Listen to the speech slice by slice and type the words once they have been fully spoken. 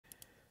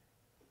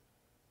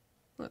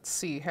Let's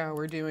see how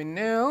we're doing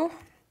now.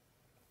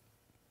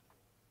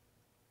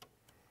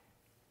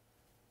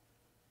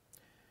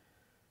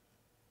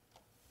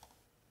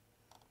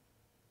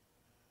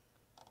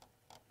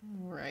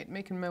 All right,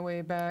 making my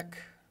way back.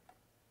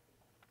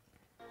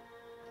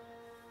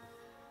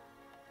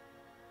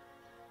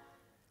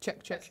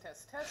 Check, check.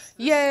 Test.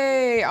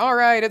 Yay! All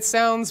right, it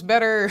sounds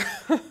better.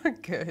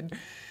 Good.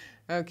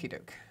 Okie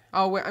doke.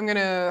 I'm going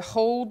to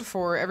hold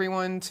for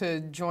everyone to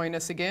join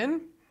us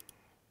again.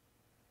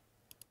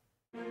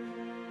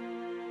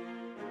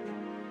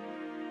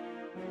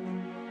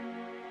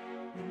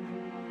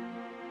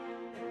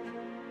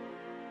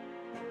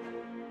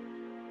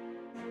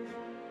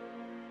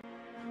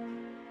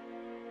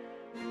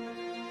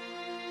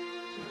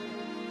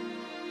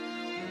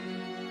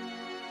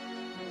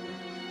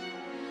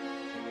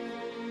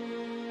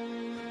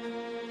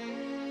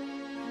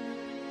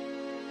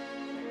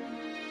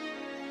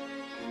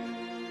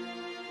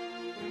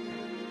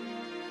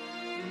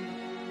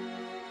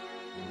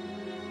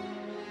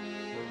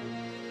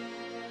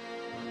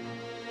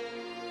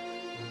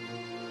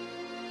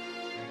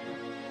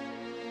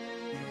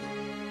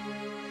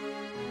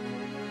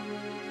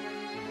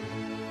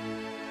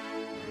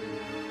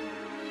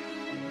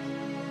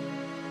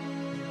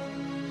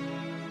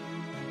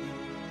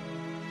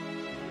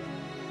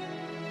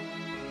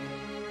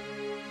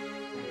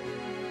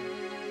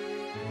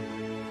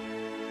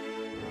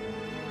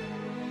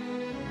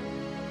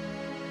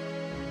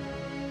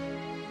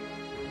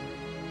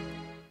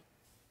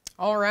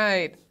 All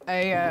right,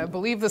 I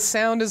believe the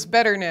sound is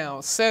better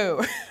now,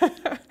 so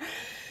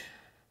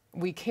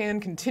we can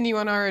continue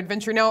on our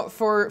adventure. Now,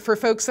 for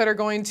folks that are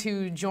going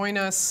to join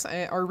us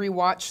or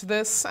rewatch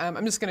this,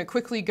 I'm just going to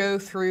quickly go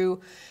through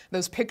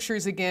those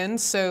pictures again.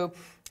 So,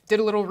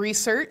 did a little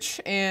research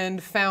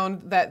and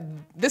found that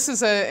this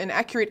is an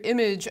accurate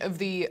image of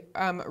the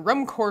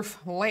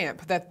Ruhmkorff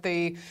lamp that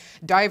the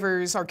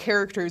divers, our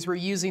characters, were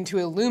using to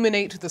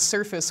illuminate the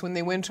surface when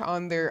they went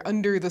on their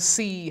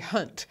under-the-sea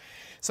hunt.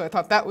 So I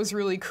thought that was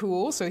really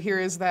cool. So here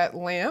is that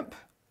lamp,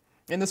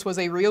 and this was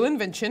a real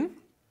invention.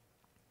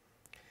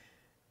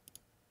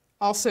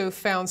 Also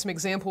found some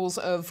examples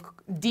of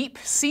deep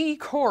sea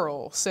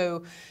coral,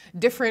 so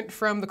different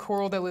from the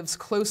coral that lives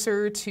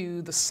closer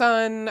to the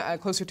sun,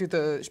 closer to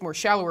the more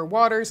shallower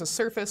waters, the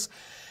surface.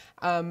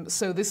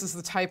 So this is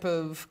the type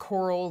of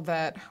coral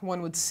that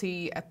one would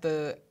see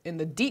in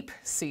the deep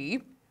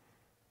sea.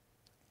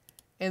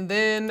 And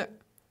then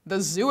the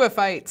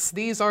zoophytes.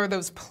 These are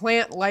those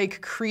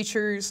plant-like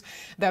creatures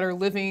that are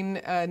living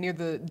near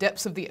the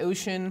depths of the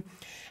ocean.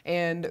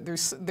 And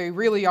they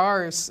really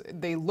are,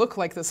 they look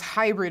like this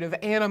hybrid of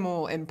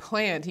animal and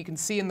plant. You can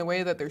see in the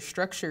way that they're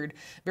structured.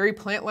 Very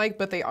plant-like,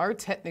 but they are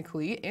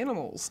technically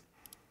animals.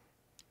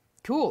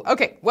 Cool.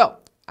 Okay,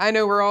 well, I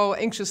know we're all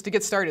anxious to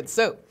get started.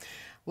 So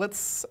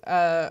let's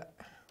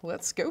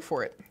go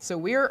for it. So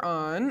we are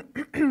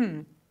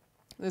on,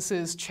 this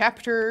is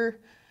chapter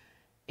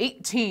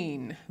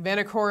 18.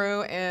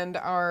 Vanikoro and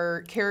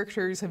our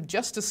characters have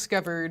just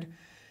discovered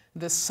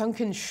the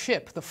sunken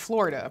ship, the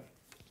Florida,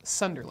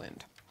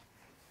 Sunderland.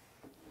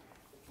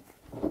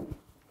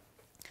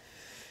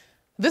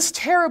 This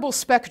terrible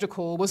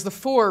spectacle was the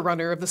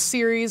forerunner of the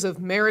series of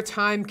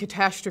maritime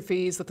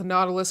catastrophes that the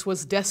Nautilus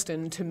was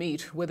destined to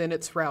meet within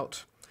its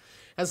route.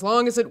 As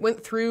long as it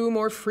went through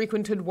more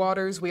frequented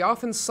waters, we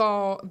often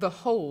saw the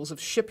hulls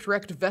of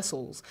shipwrecked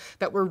vessels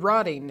that were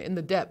rotting in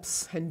the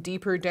depths, and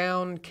deeper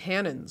down,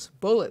 cannons,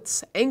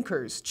 bullets,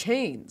 anchors,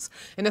 chains,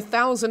 and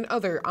 1,000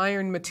 other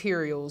iron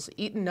materials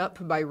eaten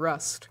up by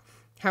rust.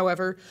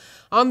 However,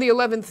 on the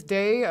 11th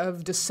day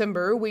of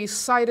December, we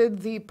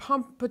sighted the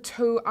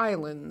Pompito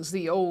Islands,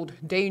 the old,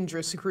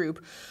 dangerous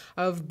group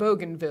of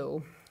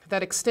Bougainville,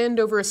 that extend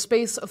over a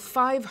space of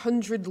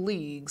 500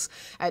 leagues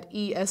at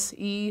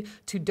ESE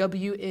to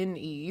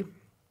WNE.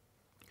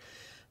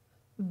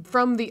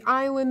 From the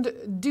island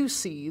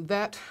Ducie,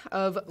 that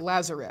of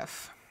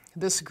Lazareff.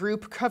 This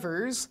group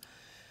covers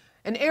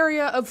an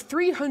area of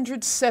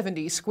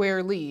 370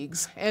 square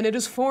leagues, and it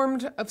is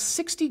formed of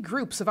 60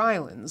 groups of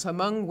islands,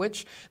 among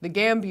which the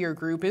Gambier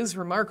group is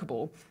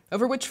remarkable,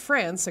 over which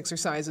France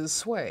exercises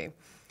sway.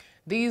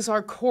 These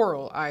are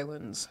coral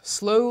islands,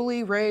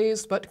 slowly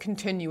raised but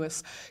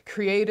continuous,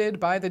 created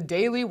by the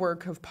daily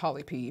work of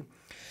polypi.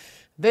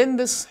 Then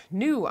this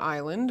new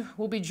island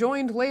will be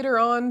joined later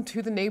on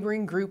to the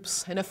neighboring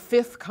groups, and a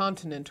 5th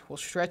continent will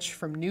stretch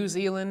from New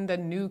Zealand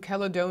and New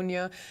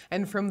Caledonia,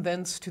 and from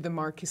thence to the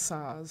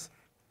Marquesas.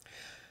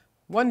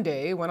 One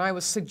day, when I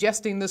was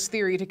suggesting this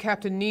theory to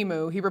Captain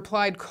Nemo, he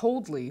replied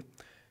coldly,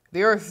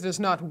 "The Earth does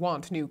not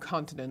want new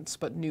continents,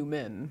 but new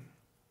men."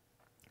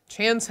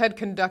 Chance had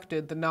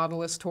conducted the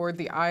Nautilus toward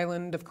the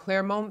island of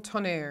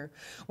Clermont-Tonnerre,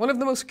 one of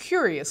the most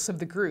curious of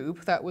the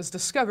group that was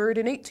discovered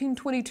in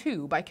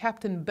 1822 by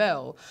Captain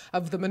Bell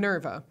of the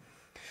Minerva.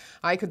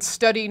 I could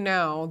study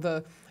now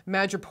the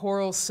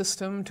madreporal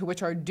system to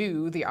which are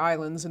due the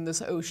islands in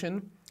this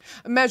ocean.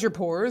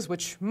 Madrepores,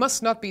 which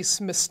must not be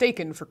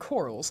mistaken for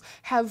corals,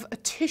 have a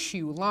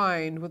tissue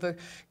lined with a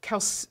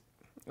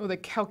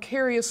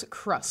calcareous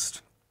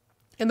crust.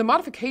 and the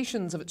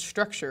modifications of its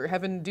structure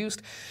have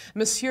induced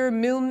Monsieur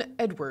Milne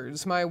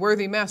Edwards, my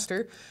worthy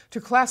master, to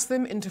class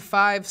them into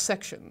 5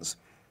 sections.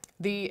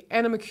 The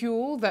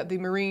animalcule that the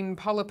marine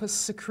polypus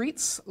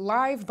secretes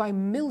live by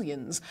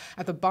millions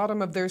at the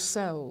bottom of their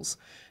cells.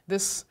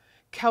 This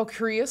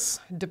calcareous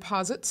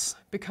deposits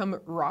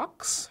become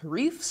rocks,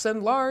 reefs,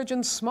 and large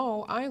and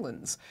small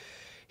islands.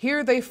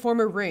 Here they form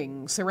a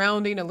ring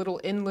surrounding a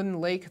little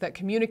inland lake that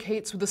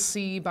communicates with the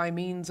sea by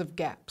means of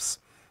gaps.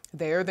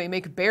 There they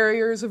make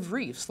barriers of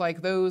reefs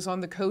like those on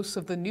the coasts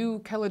of the New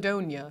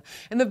Caledonia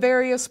and the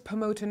various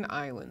Pomotan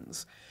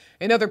Islands.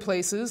 In other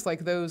places,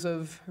 like those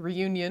of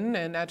Reunion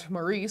and at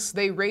Maurice,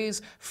 they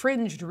raise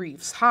fringed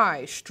reefs,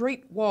 high,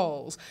 straight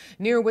walls,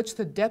 near which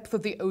the depth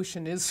of the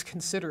ocean is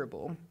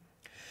considerable.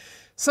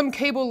 Some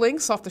cable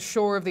lengths off the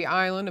shore of the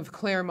island of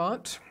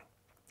Clermont,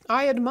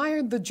 I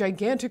admired the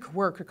gigantic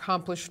work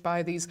accomplished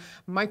by these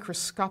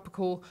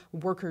microscopical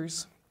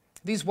workers.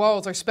 These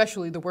walls are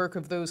specially the work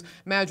of those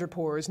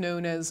madrepores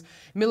known as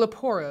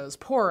millepores,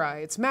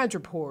 porites,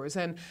 madrepores,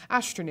 and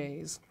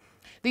astronaes.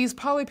 These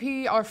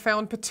polypi are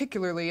found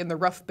particularly in the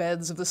rough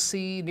beds of the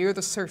sea near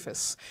the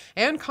surface,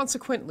 and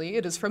consequently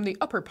it is from the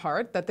upper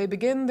part that they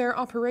begin their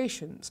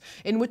operations,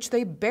 in which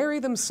they bury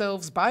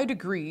themselves by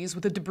degrees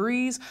with the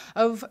debris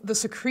of the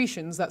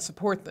secretions that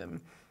support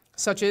them.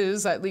 Such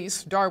is, at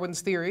least,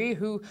 Darwin's theory,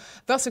 who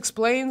thus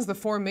explains the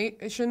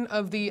formation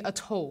of the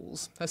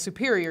atolls, a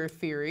superior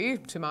theory,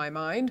 to my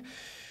mind,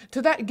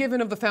 to that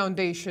given of the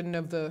foundation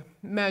of the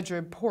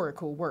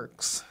madreporical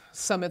works,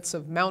 summits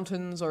of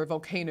mountains or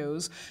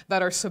volcanoes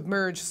that are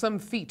submerged some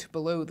feet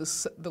below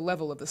the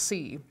level of the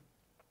sea.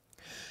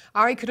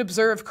 I could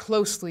observe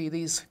closely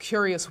these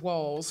curious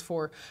walls,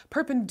 for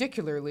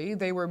perpendicularly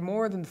they were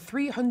more than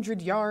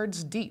 300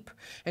 yards deep,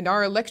 and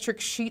our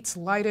electric sheets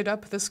lighted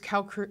up this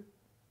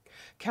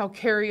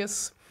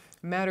calcareous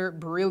matter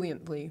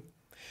brilliantly.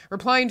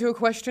 Replying to a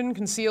question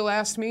Conseil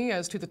asked me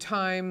as to the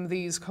time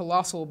these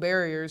colossal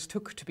barriers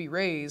took to be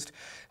raised,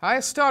 I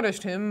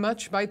astonished him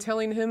much by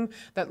telling him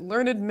that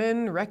learned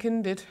men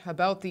reckoned it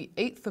about the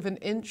 1/8 of an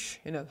inch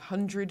in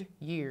 100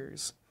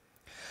 years.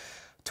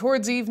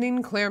 Towards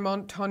evening,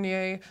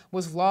 Clermont-Tonnerre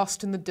was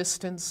lost in the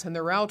distance, and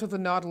the route of the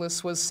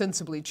Nautilus was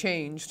sensibly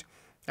changed.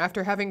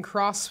 After having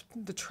crossed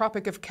the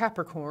Tropic of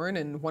Capricorn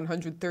in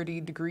 130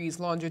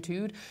 degrees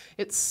longitude,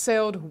 it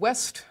sailed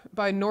west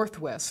by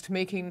northwest,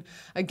 making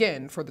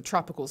again for the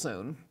tropical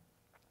zone.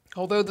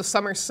 Although the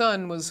summer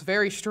sun was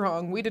very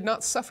strong, we did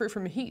not suffer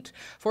from heat,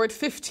 for at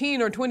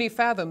 15 or 20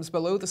 fathoms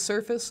below the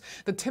surface,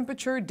 the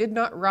temperature did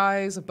not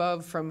rise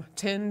above from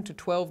 10 to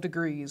 12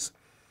 degrees.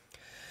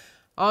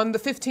 On the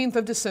 15th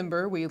of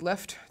December, we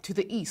left to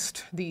the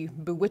east the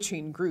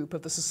bewitching group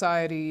of the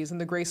Societies and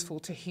the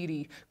graceful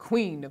Tahiti,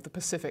 Queen of the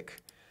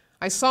Pacific.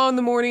 I saw in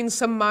the morning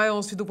some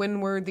miles to the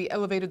windward the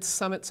elevated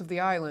summits of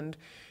the island.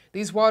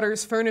 These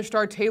waters furnished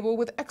our table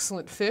with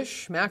excellent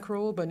fish,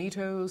 mackerel,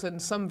 bonitos,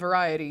 and some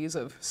varieties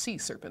of sea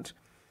serpent.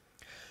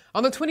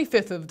 On the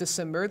 25th of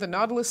December, the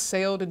Nautilus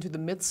sailed into the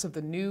midst of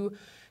the New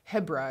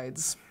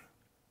Hebrides,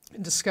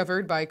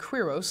 discovered by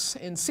Quiros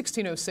in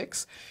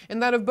 1606,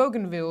 and that of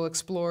Bougainville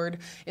explored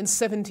in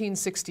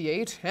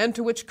 1768, and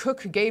to which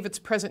Cook gave its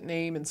present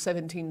name in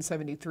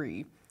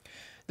 1773.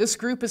 This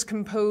group is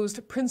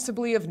composed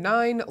principally of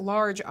 9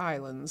 large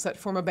islands that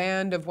form a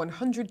band of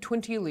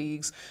 120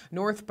 leagues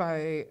north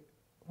by,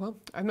 well,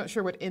 I'm not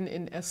sure what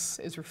NNS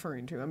is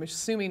referring to. I'm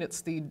assuming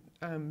it's the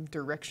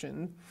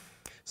direction.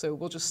 So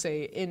we'll just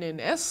say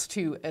NNS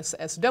to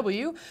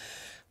SSW.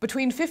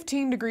 Between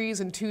 15 degrees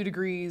and 2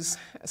 degrees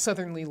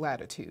southerly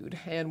latitude,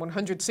 and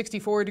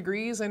 164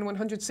 degrees and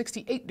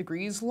 168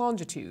 degrees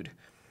longitude.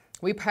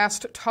 We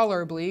passed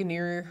tolerably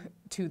near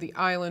to the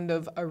island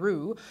of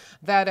Aru,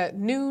 that at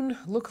noon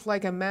looked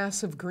like a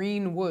mass of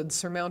green wood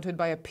surmounted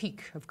by a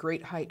peak of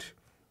great height.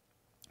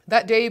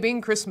 That day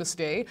being Christmas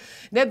Day,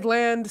 Ned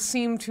Land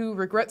seemed to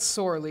regret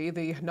sorely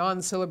the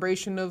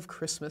non-celebration of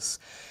Christmas,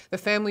 the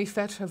family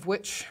fete of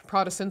which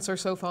Protestants are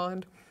so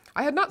fond.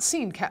 I had not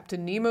seen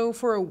Captain Nemo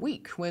for a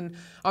week when,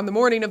 on the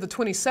morning of the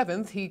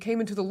 27th, he came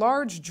into the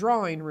large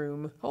drawing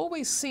room,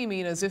 always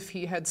seeming as if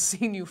he had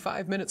seen you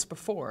 5 minutes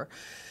before.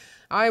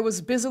 I was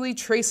busily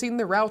tracing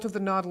the route of the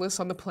Nautilus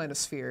on the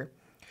planisphere.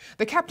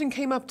 The captain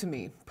came up to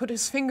me, put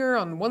his finger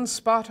on one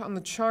spot on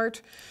the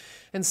chart,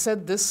 and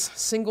said this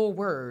single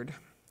word,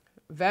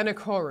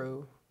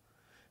 Vanikoro.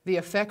 The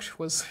effect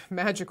was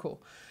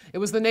magical. It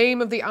was the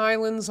name of the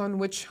islands on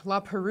which La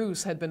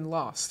Perouse had been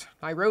lost.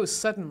 I rose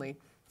suddenly.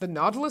 "The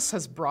Nautilus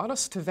has brought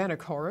us to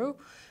Vanikoro?"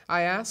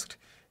 I asked.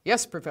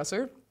 "Yes,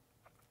 Professor,"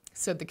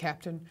 said the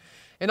captain,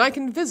 "and I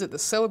can visit the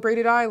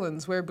celebrated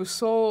islands where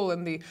Boussole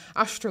and the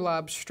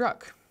Astrolabe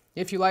struck.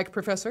 If you like,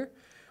 Professor.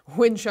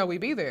 When shall we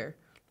be there?"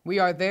 "We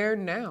are there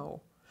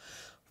now."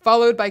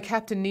 Followed by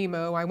Captain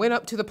Nemo, I went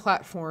up to the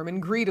platform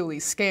and greedily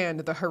scanned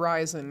the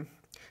horizon.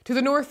 To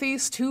the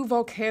northeast, 2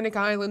 volcanic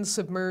islands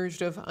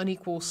submerged of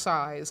unequal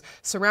size,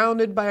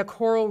 surrounded by a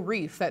coral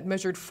reef that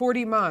measured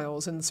 40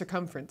 miles in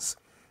circumference.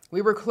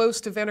 We were close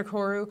to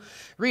Vanikoro,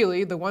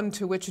 really the one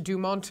to which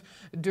Dumont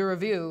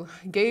d'Urville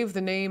gave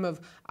the name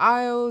of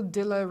Isle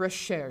de la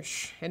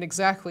Recherche, and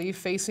exactly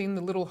facing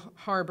the little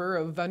harbor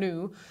of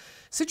Vanu,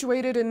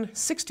 situated in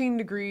 16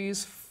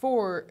 degrees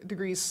 4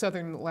 degrees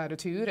southern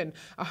latitude and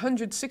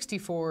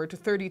 164 to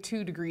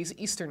 32 degrees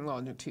eastern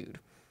longitude.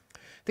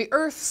 The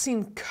earth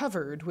seemed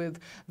covered with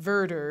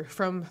verdure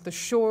from the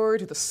shore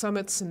to the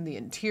summits in the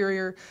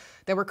interior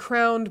that were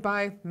crowned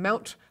by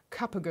Mount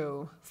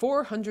Capago,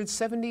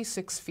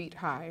 476 feet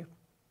high.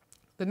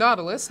 The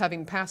Nautilus,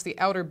 having passed the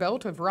outer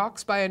belt of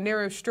rocks by a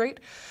narrow strait,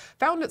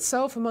 found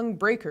itself among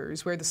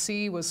breakers where the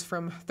sea was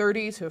from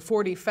 30 to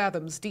 40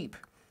 fathoms deep.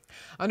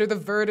 Under the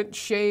verdant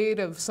shade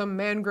of some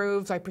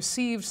mangroves, I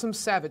perceived some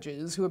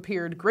savages who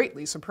appeared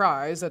greatly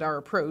surprised at our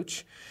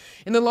approach.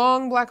 In the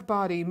long black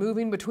body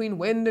moving between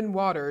wind and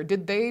water,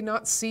 did they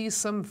not see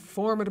some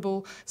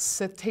formidable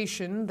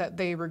cetacean that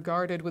they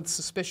regarded with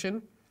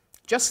suspicion?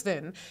 Just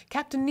then,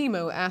 Captain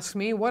Nemo asked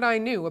me what I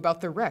knew about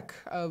the wreck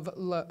of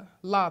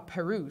La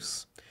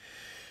Pérouse.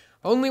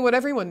 "Only what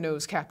everyone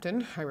knows,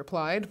 Captain," I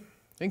replied.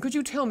 "And could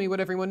you tell me what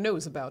everyone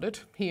knows about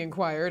it?" he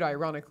inquired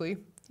ironically.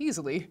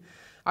 "Easily.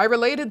 I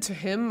related to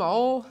him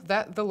all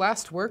that the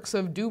last works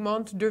of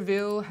Dumont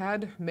d'Urville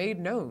had made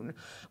known,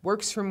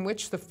 works from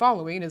which the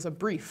following is a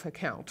brief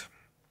account.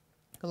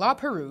 La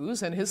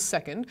Pérouse and his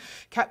second,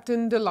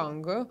 Captain de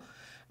Lange,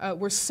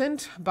 were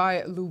sent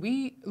by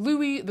Louis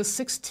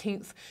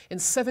XVI in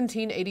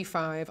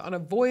 1785 on a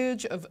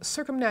voyage of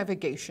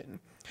circumnavigation.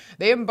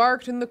 They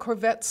embarked in the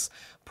corvettes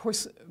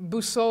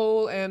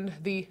Boussole and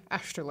the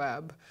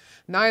Astrolabe,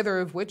 neither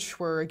of which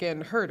were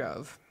again heard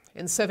of.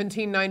 In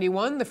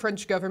 1791, the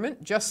French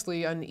government,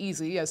 justly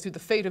uneasy as to the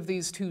fate of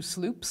these two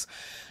sloops,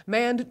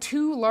 manned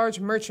two large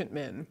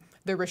merchantmen,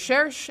 the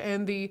Recherche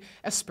and the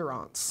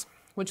Espérance,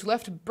 which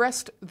left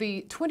Brest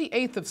the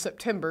 28th of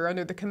September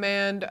under the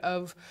command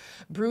of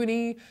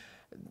Bruni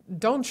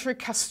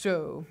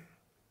d'Entrecasteaux.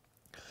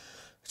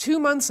 2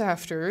 months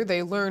after,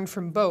 they learned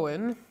from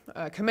Bowen,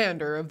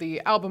 commander of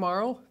the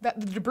Albemarle, that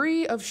the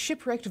debris of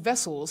shipwrecked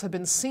vessels had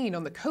been seen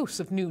on the coast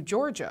of New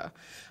Georgia.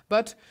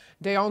 But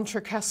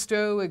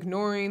d'Entrecasteaux,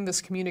 ignoring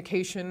this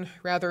communication,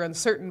 rather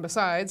uncertain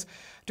besides,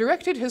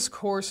 directed his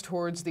course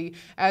towards the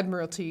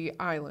Admiralty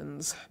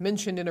Islands,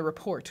 mentioned in a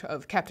report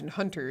of Captain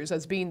Hunter's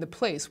as being the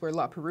place where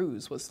La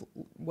Pérouse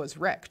was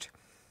wrecked.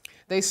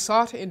 They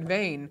sought in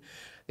vain.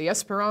 The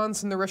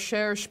Espérance and the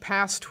Recherche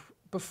passed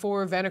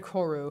before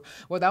Vanikoro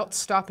without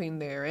stopping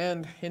there,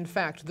 and, in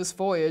fact, this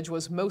voyage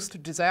was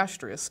most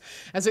disastrous,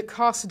 as it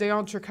cost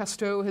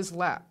d'Entrecasteaux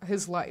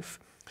his life,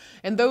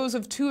 and those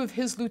of 2 of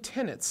his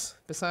lieutenants,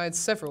 besides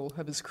several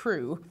of his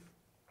crew.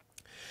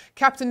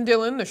 Captain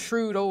Dillon, a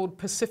shrewd old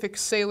Pacific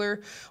sailor,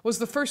 was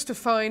the first to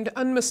find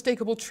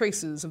unmistakable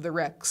traces of the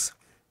wrecks.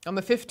 On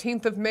the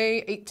 15th of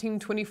May,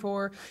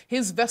 1824,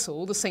 his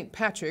vessel, the St.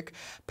 Patrick,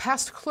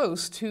 passed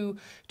close to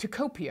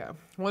Tukopia,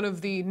 one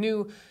of the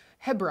New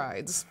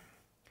Hebrides.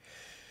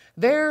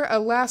 There, a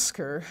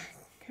Lascar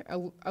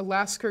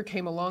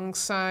came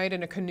alongside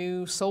in a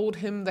canoe, sold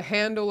him the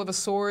handle of a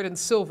sword in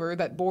silver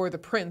that bore the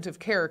print of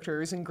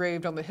characters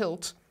engraved on the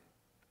hilt.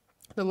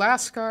 The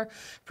Lascar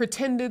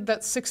pretended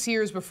that 6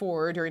 years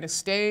before, during a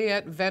stay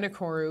at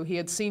Vanikoro, he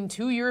had seen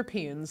 2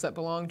 Europeans that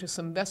belonged to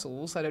some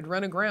vessels that had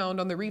run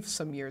aground on the reef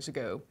some years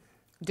ago.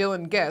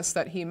 Dillon guessed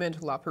that he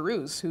meant La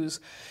Pérouse,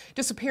 whose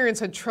disappearance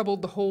had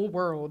troubled the whole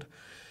world.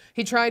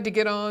 He tried to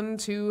get on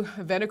to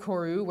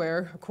Vanikoro,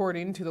 where,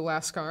 according to the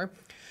Lascar,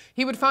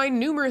 he would find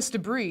numerous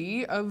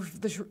debris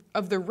of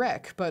the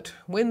wreck, but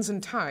winds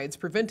and tides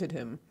prevented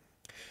him.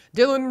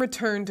 Dillon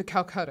returned to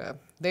Calcutta.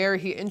 There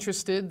he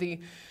interested the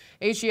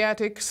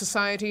Asiatic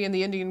Society and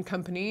the Indian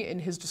Company in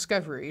his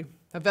discovery.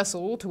 A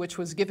vessel, to which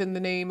was given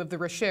the name of the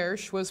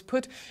Recherche, was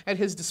put at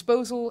his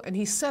disposal, and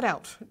he set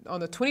out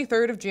on the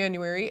 23rd of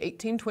January,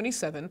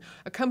 1827,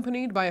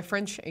 accompanied by a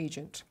French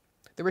agent.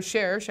 The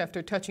Recherche,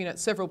 after touching at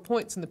several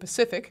points in the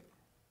Pacific,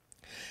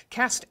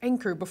 cast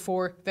anchor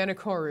before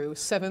Vanikoro,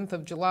 7th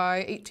of July,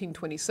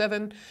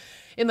 1827,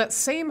 in that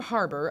same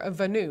harbor of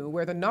Vanu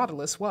where the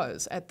Nautilus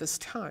was at this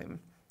time.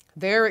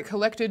 There it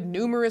collected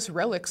numerous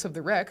relics of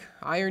the wreck,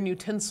 iron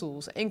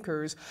utensils,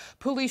 anchors,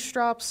 pulley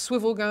strops,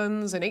 swivel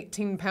guns, an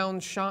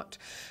 18-pound shot,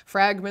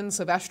 fragments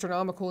of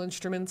astronomical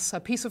instruments, a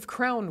piece of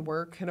crown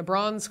work, and a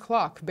bronze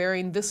clock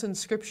bearing this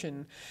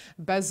inscription,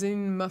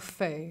 Bazin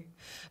Maffei,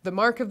 the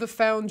mark of the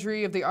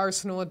foundry of the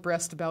arsenal at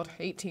Brest about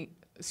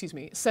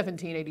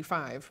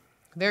 1785.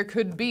 There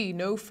could be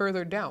no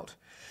further doubt.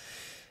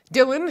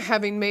 Dillon,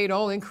 having made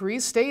all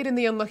inquiries, stayed in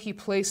the unlucky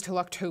place till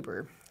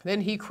October.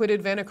 Then he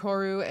quitted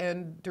Vanikoro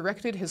and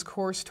directed his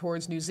course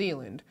towards New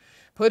Zealand,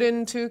 put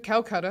into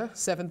Calcutta,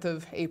 7th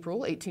of April,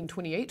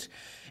 1828,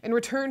 and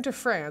returned to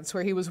France,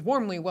 where he was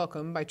warmly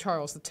welcomed by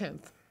Charles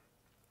X.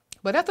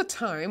 But at the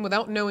time,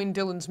 without knowing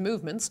Dillon's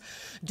movements,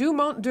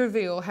 Dumont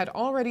d'Urville had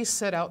already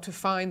set out to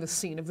find the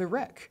scene of the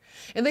wreck,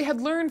 and they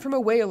had learned from a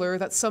whaler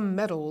that some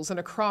medals and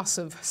a cross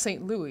of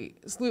St. Louis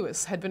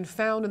had been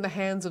found in the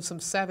hands of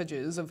some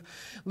savages of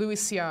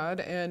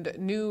Louisiade and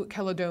New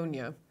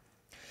Caledonia.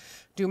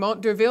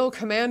 Dumont d'Urville,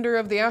 commander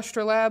of the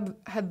Astrolabe,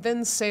 had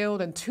then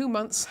sailed, and 2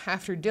 months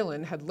after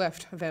Dillon had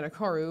left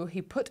Vanikoro,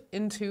 he put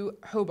into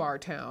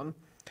Hobart Town.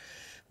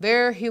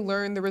 There he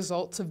learned the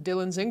results of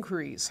Dillon's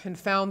inquiries and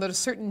found that a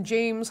certain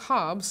James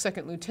Hobbs,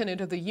 second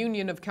lieutenant of the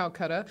Union of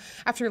Calcutta,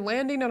 after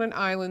landing on an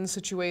island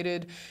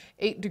situated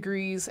 8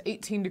 degrees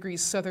 18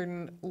 degrees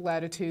southern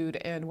latitude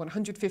and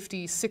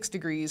 156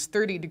 degrees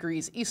 30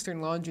 degrees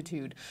eastern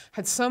longitude,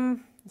 had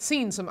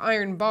seen some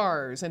iron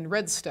bars and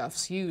red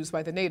stuffs used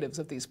by the natives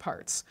of these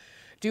parts.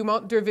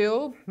 Dumont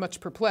d'Urville,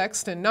 much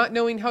perplexed and not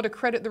knowing how to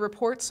credit the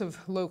reports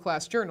of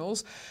low-class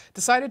journals,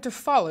 decided to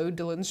follow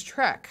Dillon's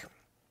track.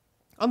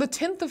 On the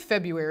 10th of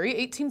February,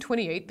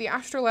 1828, the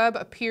Astrolabe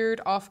appeared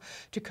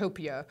off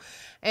Tikopia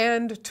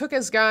and took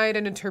as guide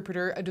and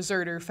interpreter a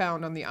deserter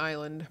found on the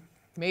island.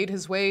 Made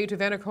his way to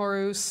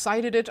Vanikoro,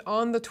 sighted it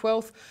on the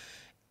 12th,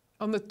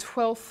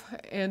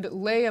 and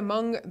lay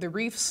among the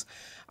reefs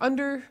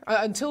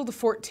until the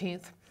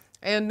 14th,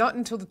 and not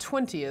until the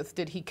 20th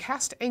did he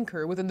cast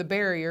anchor within the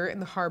barrier in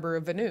the harbor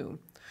of Vanu.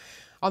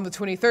 On the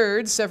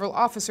 23rd, several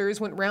officers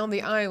went round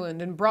the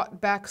island and brought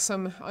back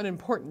some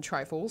unimportant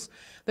trifles.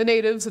 The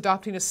natives,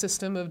 adopting a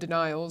system of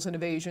denials and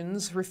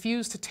evasions,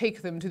 refused to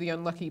take them to the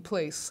unlucky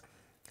place.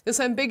 This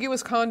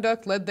ambiguous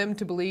conduct led them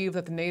to believe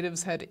that the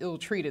natives had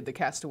ill-treated the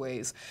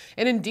castaways,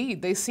 and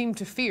indeed they seemed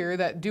to fear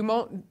that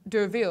Dumont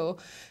d'Urville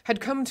had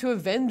come to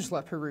avenge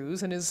La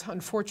Perouse and his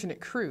unfortunate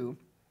crew.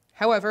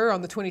 However,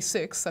 on the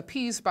 26th,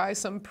 appeased by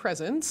some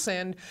presents,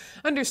 and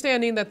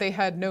understanding that they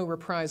had no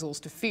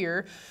reprisals to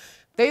fear,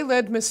 they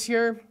led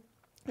Monsieur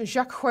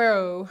Jacques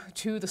Huerot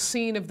to the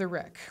scene of the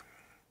wreck.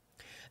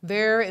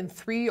 There, in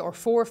 3 or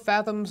 4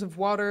 fathoms of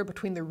water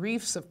between the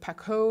reefs of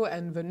Paquot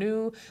and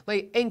Vanu,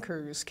 lay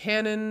anchors,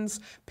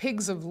 cannons,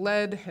 pigs of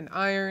lead and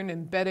iron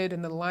embedded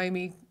in the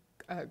limy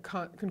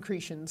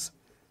concretions.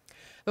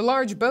 The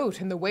large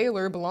boat and the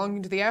whaler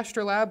belonging to the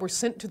Astrolabe were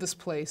sent to this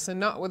place, and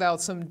not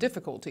without some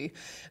difficulty.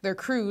 Their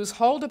crews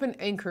hauled up an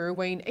anchor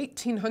weighing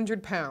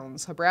 1,800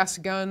 pounds, a brass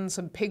gun,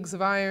 some pigs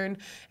of iron,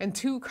 and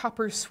 2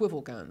 copper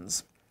swivel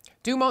guns.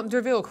 Dumont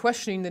d'Urville,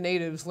 questioning the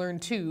natives,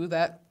 learned too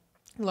that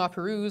La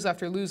Perouse,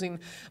 after losing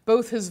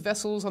both his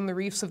vessels on the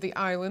reefs of the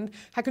island,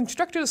 had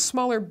constructed a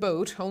smaller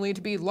boat, only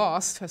to be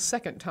lost a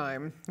second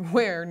time,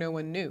 where no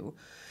one knew.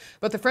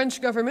 But the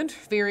French government,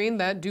 fearing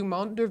that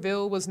Dumont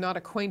d'Urville was not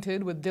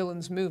acquainted with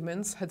Dillon's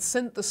movements, had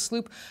sent the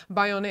sloop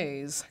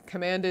Bayonnaise,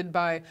 commanded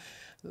by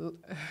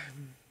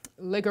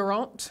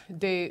Legarant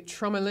de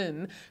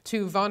Tromelin,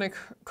 to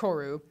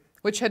Vanikoro,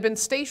 which had been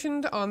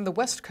stationed on the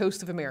west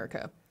coast of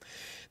America.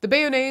 The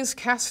Bayonnaise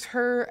cast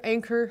her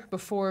anchor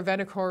before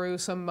Vanikoro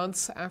some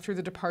months after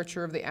the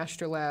departure of the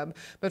Astrolabe,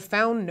 but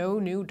found no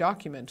new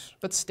document,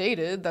 but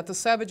stated that the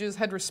savages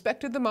had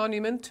respected the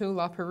monument to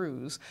La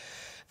Perouse.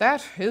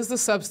 That is the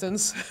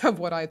substance of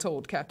what I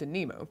told Captain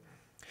Nemo.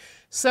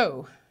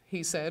 So,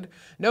 he said,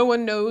 no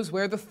one knows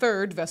where the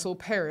 3rd vessel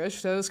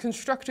perished as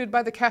constructed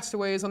by the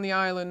castaways on the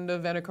island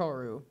of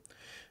Vanikoro.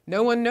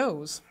 No one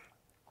knows.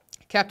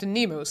 Captain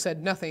Nemo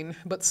said nothing,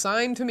 but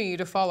signed to me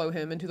to follow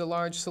him into the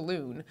large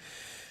saloon.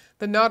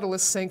 The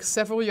Nautilus sank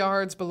several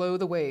yards below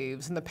the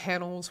waves, and the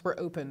panels were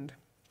opened.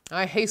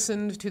 I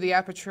hastened to the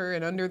aperture,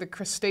 and under the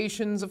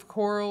crustaceans of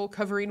coral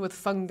covering with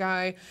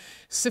fungi,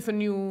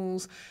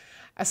 siphonules,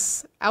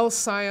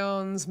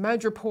 alcyons,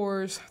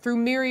 madrepores, through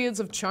myriads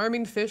of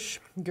charming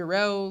fish,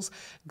 girelles,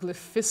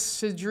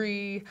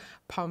 glyphisidræ,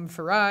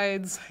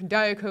 pomphirides,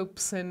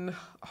 diacopes, and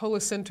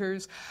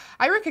holocenters,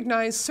 I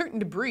recognized certain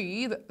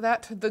debris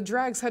that the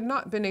drags had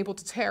not been able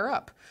to tear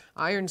up.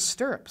 Iron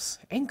stirrups,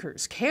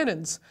 anchors,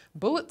 cannons,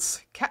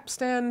 bullets,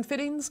 capstan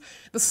fittings,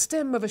 the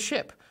stem of a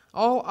ship,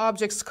 all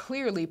objects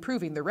clearly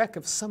proving the wreck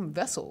of some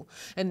vessel,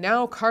 and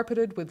now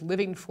carpeted with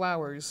living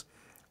flowers.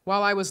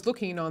 While I was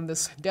looking on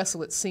this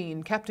desolate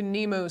scene, Captain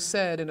Nemo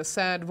said in a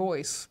sad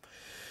voice,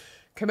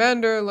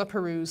 Commander La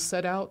Perouse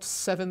set out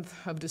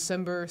 7th of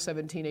December,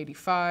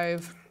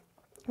 1785,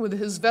 with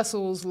his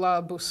vessels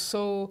La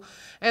Boussole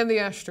and the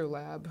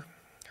Astrolabe.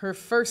 Her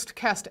first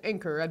cast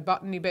anchor at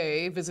Botany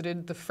Bay,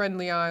 visited the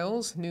Friendly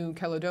Isles, New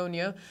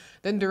Caledonia,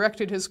 then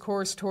directed his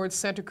course towards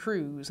Santa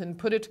Cruz and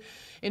put it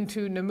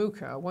into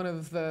Namuka, one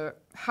of the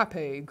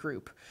Hape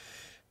group.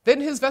 Then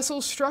his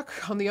vessel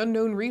struck on the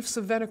unknown reefs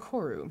of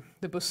Vanikoro.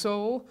 The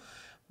Boussole,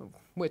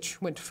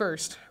 which went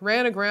first,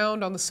 ran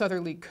aground on the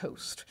southerly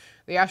coast.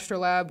 The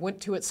Astrolabe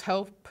went to its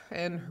help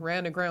and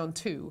ran aground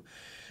too.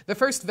 The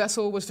first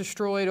vessel was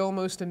destroyed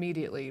almost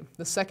immediately.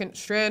 The second,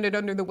 stranded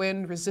under the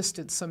wind,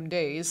 resisted some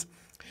days.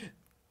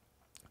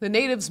 The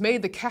natives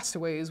made the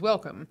castaways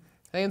welcome.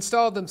 They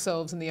installed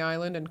themselves in the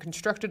island and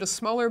constructed a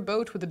smaller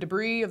boat with the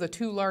debris of the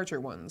 2 larger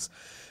ones.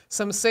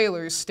 Some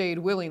sailors stayed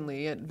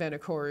willingly at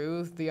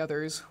Vanikoro. The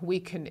others,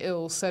 weak and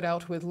ill, set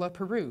out with La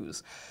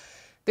Perouse.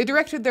 They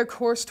directed their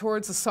course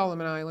towards the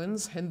Solomon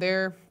Islands, and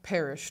there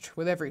perished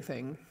with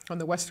everything on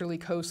the westerly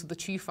coast of the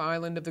chief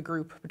island of the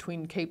group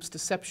between Capes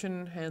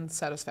Deception and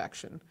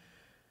Satisfaction.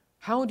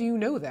 How do you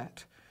know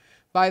that?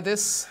 By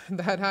this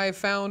that I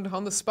found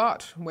on the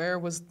spot where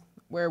was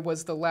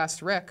the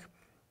last wreck.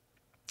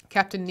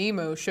 Captain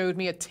Nemo showed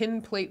me a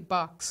tin plate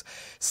box,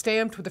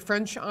 stamped with the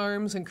French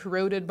arms and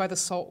corroded by the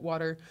salt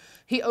water.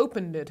 He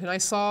opened it, and I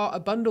saw a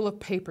bundle of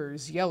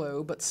papers,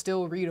 yellow but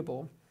still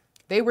readable.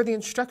 They were the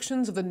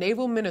instructions of the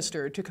naval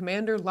minister to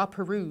Commander La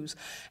Perouse,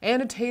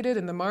 annotated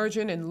in the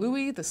margin in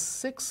Louis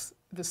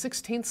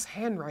XVI's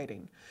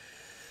handwriting.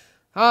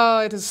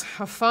 "Ah, it is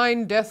a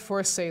fine death for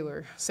a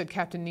sailor," said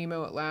Captain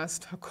Nemo at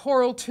last. "A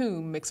coral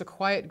tomb makes a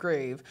quiet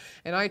grave,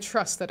 and I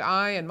trust that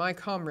I and my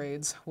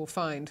comrades will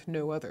find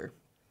no other."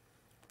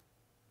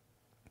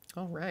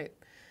 All right.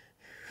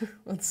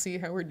 Let's see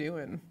how we're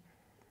doing.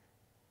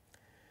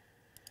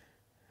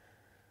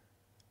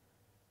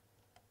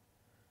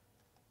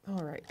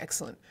 All right,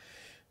 excellent.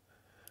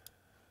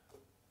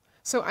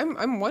 So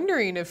I'm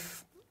wondering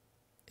if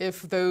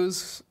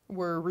those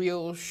were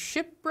real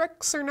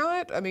shipwrecks or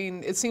not. I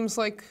mean, it seems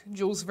like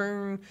Jules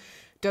Verne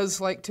does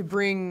like to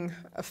bring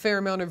a fair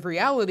amount of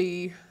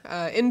reality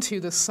into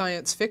the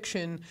science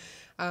fiction.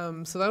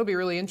 So that'll be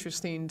really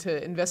interesting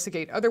to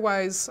investigate.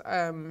 Otherwise,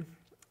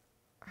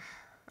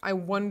 I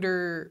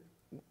wonder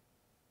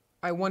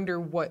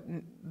what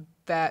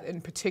that in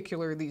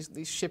particular,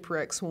 these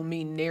shipwrecks will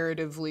mean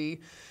narratively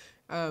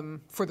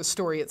for the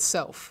story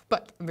itself,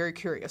 but I'm very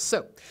curious.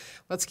 So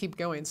let's keep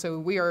going. So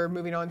we are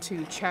moving on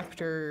to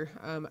chapter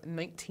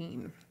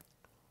 19,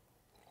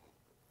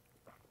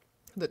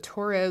 the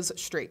Torres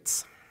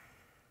Straits.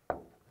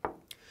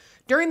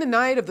 During the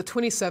night of the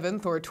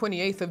 27th or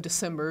 28th of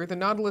December, the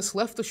Nautilus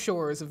left the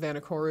shores of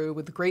Vanikoro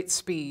with great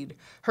speed.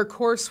 Her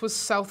course was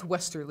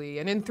southwesterly,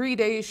 and in 3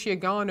 days she had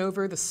gone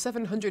over the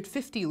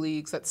 750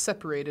 leagues that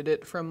separated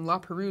it from La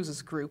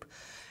Perouse's group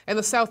and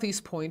the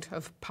southeast point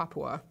of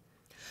Papua.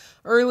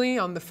 Early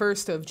on the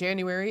 1st of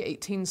January,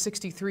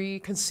 1863,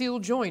 Conseil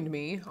joined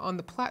me on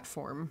the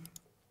platform.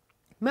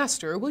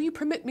 "Master, will you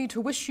permit me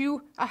to wish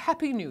you a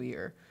Happy New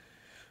Year?"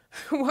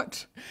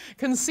 What?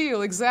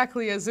 Conseil,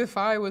 exactly as if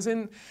I was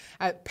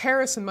at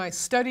Paris in my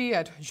study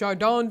at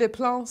Jardin des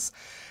Plantes.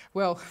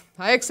 Well,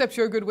 I accept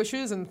your good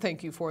wishes and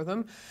thank you for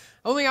them.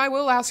 Only I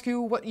will ask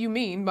you what you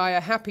mean by a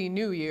Happy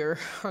New Year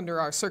under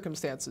our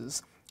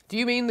circumstances. Do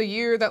you mean the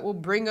year that will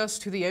bring us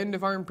to the end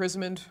of our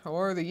imprisonment,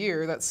 or the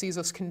year that sees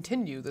us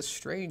continue this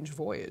strange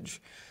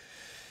voyage?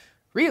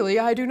 Really,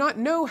 I do not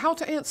know how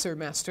to answer,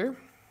 master.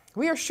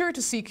 We are sure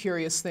to see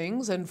curious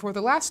things, and for the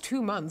last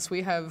 2 months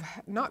we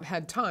have not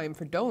had time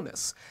for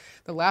dullness.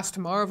 The last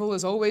marvel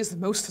is always the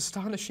most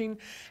astonishing,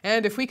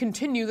 and if we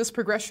continue this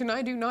progression,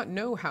 I do not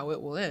know how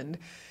it will end.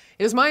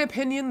 It is my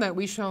opinion that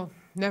we shall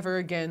never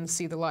again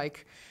see the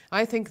like.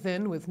 I think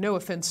then, with no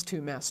offense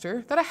to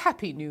master, that a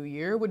Happy New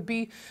Year would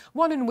be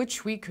one in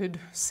which we could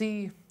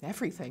see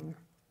everything.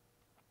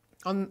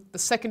 On the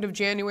 2nd of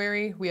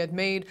January, we had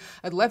made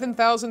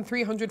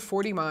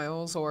 11,340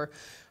 miles, or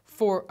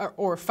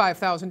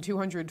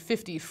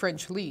 5,250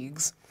 French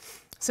leagues,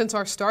 since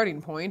our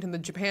starting point in the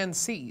Japan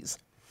seas.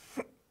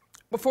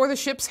 Before the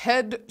ship's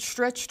head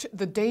stretched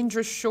the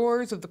dangerous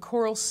shores of the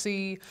Coral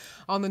Sea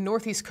on the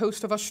northeast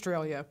coast of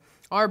Australia.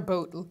 Our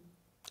boat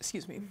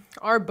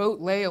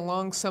lay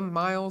along some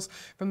miles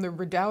from the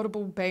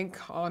redoubtable bank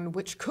on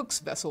which Cook's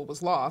vessel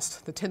was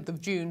lost, the 10th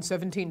of June,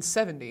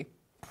 1770.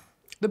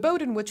 The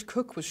boat in which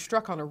Cook was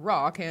struck on a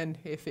rock, and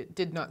if it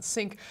did not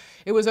sink,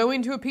 it was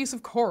owing to a piece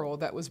of coral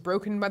that was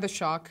broken by the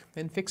shock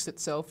and fixed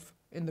itself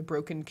in the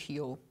broken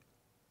keel.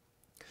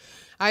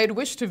 I had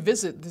wished to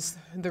visit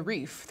the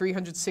reef,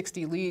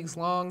 360 leagues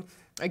long,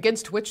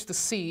 against which the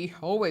sea,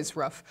 always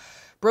rough,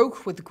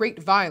 broke with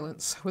great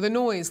violence, with a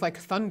noise like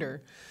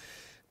thunder.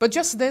 But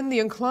just then the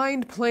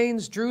inclined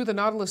planes drew the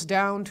Nautilus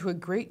down to a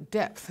great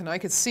depth, and I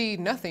could see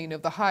nothing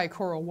of the high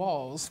coral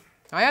walls.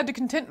 I had to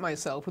content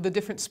myself with the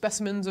different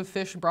specimens of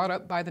fish brought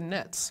up by the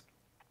nets.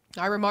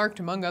 I remarked,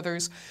 among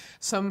others,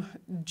 some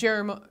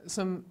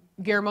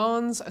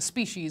guermons, a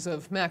species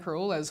of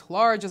mackerel as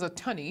large as a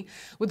tunny,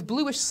 with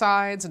bluish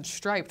sides and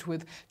striped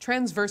with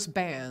transverse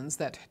bands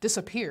that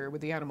disappear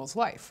with the animal's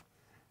life.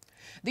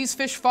 These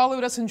fish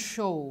followed us in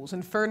shoals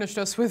and furnished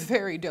us with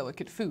very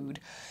delicate food.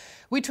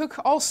 We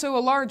took also a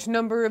large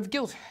number of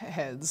gilt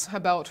heads,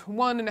 about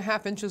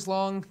 1½ inches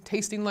long,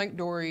 tasting like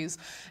dories,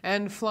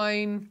 and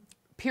flying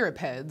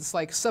Piripeds,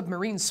 like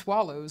submarine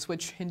swallows,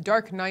 which in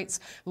dark nights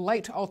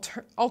light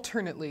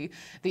alternately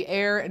the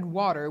air and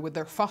water with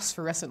their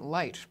phosphorescent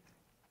light.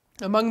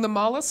 Among the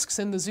mollusks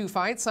and the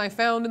zoophytes, I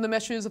found in the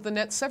meshes of the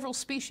net several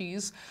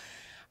species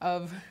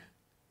of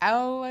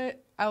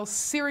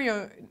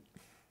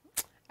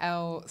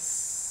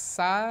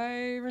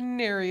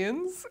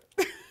alcyronarians,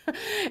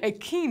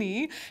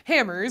 echini,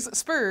 hammers,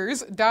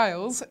 spurs,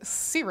 dials,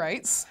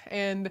 cerites,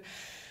 and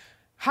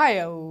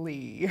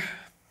hyalae.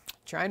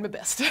 Trying my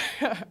best.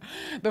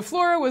 The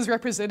flora was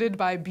represented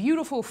by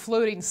beautiful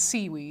floating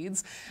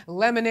seaweeds,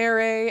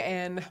 laminaria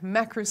and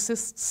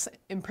macrocysts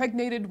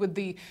impregnated with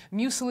the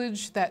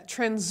mucilage that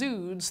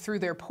transudes through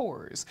their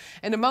pores,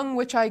 and among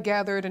which I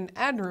gathered an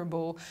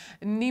admirable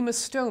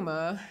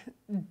Nemostoma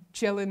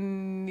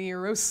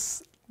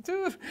gelinearois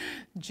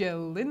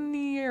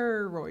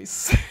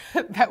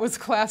that was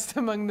classed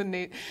among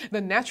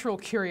the natural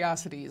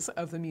curiosities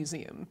of the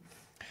museum.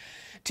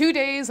 2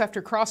 days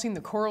after crossing the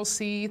Coral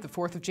Sea, the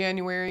 4th of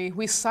January,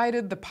 we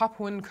sighted the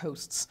Papuan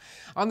coasts.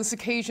 On this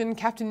occasion,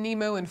 Captain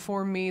Nemo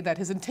informed me that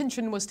his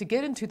intention was to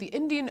get into the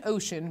Indian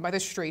Ocean by the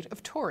Strait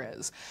of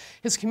Torres.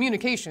 His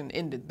communication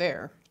ended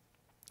there.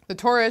 The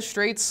Torres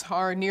Straits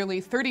are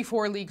nearly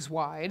 34 leagues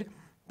wide,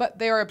 but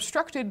they are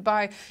obstructed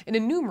by an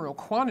innumerable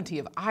quantity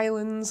of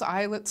islands,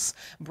 islets,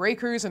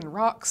 breakers, and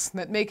rocks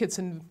that make its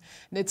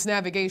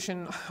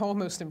navigation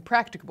almost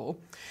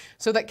impracticable,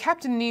 so that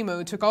Captain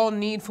Nemo took all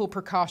needful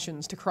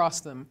precautions to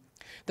cross them.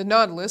 The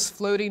Nautilus,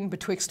 floating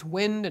betwixt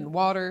wind and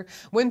water,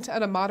 went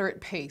at a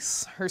moderate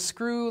pace. Her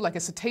screw, like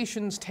a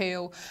cetacean's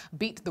tail,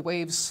 beat the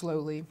waves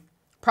slowly.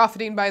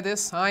 Profiting by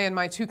this, I and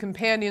my 2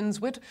 companions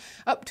went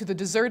up to the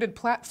deserted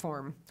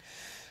platform.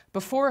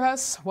 Before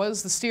us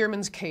was the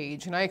steerman's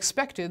cage, and I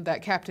expected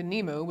that Captain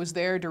Nemo was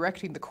there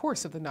directing the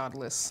course of the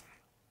Nautilus.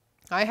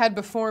 I had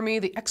before me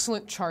the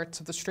excellent charts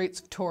of the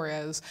Straits of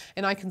Torres,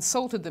 and I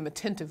consulted them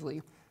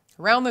attentively.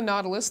 Around the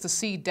Nautilus the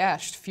sea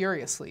dashed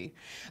furiously.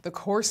 The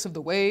course of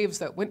the waves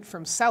that went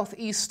from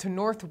southeast to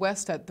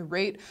northwest at the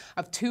rate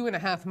of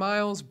 2.5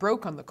 miles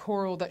broke on the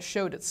coral that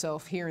showed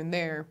itself here and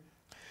there.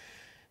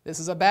 "This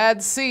is a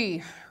bad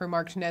sea,"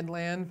 remarked Ned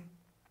Land.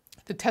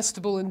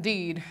 "Detestable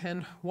indeed,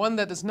 and one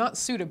that does not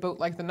suit a boat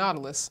like the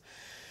Nautilus.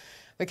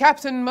 The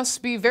captain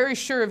must be very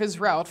sure of his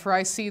route, for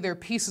I see there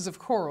pieces of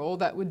coral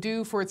that would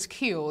do for its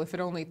keel if it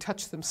only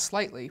touched them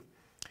slightly."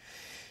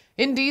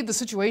 Indeed, the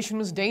situation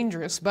was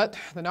dangerous, but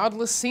the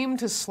Nautilus seemed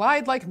to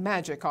slide like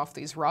magic off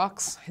these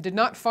rocks. It did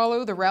not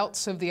follow the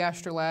routes of the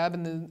Astrolabe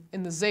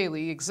and the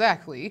Zélé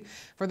exactly,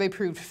 for they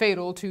proved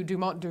fatal to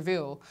Dumont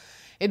d'Urville.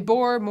 It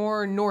bore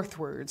more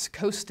northwards,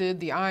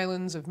 coasted the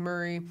islands of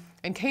Murray,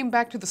 and came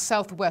back to the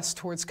southwest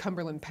towards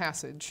Cumberland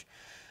Passage.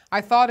 I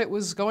thought it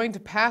was going to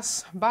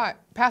pass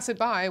it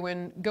by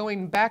when,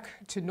 going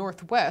back to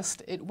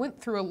northwest, it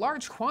went through a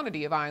large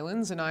quantity of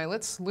islands and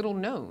islets little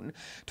known,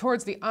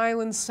 towards the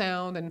Island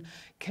Sound and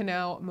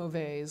Canal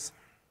Mauvaise.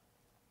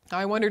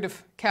 I wondered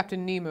if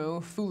Captain Nemo,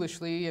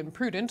 foolishly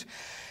imprudent,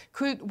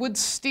 would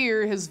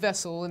steer his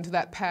vessel into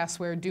that pass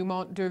where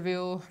Dumont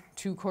d'Urville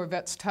 2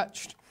 corvettes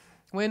touched.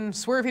 When,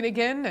 swerving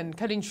again and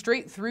cutting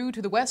straight through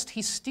to the west,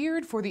 he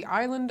steered for the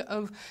island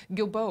of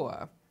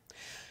Gilboa.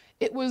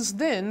 It was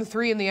then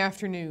 3 in the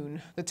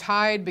afternoon. The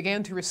tide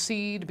began to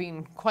recede,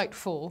 being quite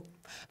full.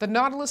 The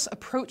Nautilus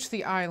approached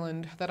the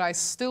island that I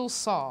still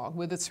saw,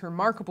 with its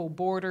remarkable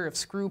border of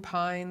screw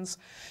pines.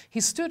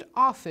 He stood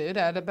off it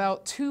at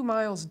about 2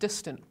 miles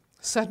distant.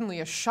 Suddenly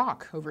a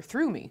shock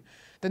overthrew me.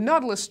 The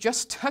Nautilus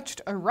just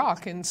touched a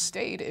rock and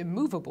stayed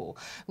immovable,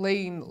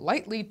 laying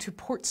lightly to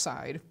port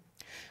side.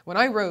 When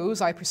I rose,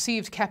 I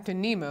perceived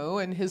Captain Nemo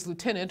and his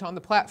lieutenant on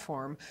the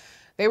platform.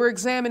 They were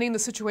examining the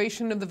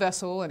situation of the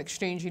vessel and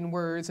exchanging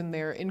words in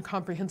their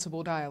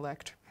incomprehensible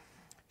dialect.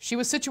 She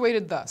was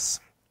situated thus.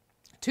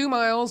 2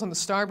 miles on the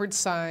starboard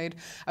side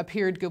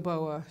appeared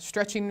Gilboa,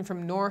 stretching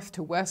from north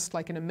to west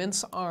like an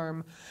immense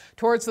arm.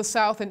 Towards the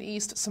south and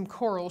east some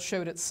coral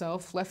showed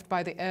itself, left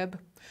by the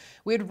ebb.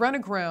 We had run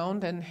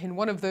aground, and in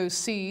one of those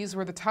seas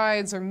where the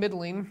tides are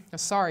middling, a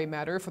sorry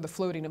matter for the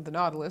floating of the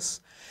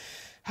Nautilus.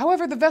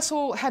 However, the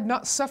vessel had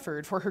not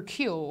suffered, for her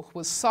keel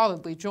was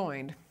solidly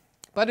joined.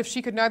 But if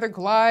she could neither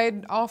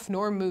glide off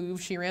nor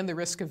move, she ran the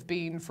risk of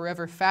being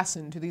forever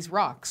fastened to these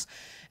rocks,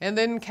 and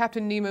then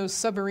Captain Nemo's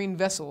submarine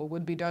vessel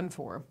would be done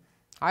for.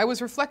 I was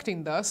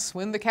reflecting thus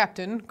when the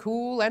captain,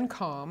 cool and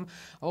calm,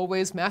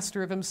 always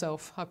master of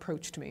himself,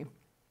 approached me.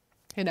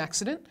 "An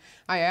accident?"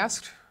 I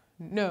asked.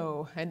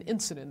 "No, an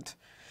incident."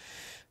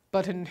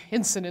 "But an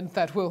incident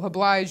that will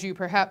oblige you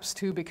perhaps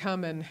to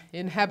become an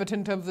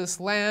inhabitant of this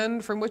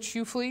land from which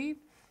you flee?"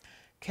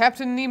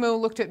 Captain Nemo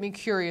looked at me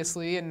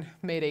curiously and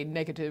made a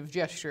negative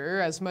gesture,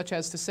 as much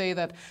as to say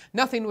that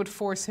nothing would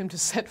force him to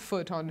set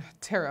foot on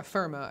terra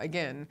firma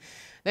again.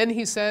 Then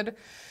he said,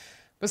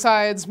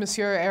 "Besides,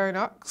 Monsieur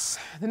Aronnax,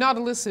 the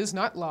Nautilus is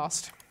not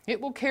lost.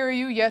 It will carry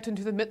you yet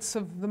into the midst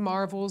of the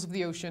marvels of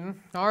the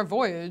ocean. Our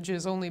voyage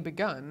is only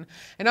begun,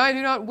 and I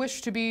do not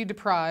wish to be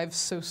deprived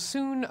so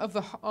soon of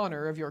the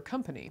honor of your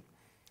company."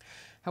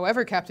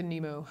 "However, Captain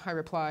Nemo," I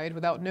replied,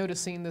 without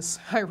noticing this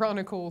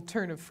ironical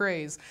turn of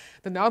phrase,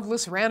 "the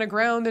Nautilus ran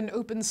aground in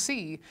open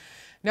sea.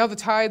 Now the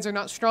tides are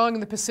not strong in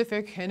the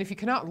Pacific, and if you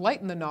cannot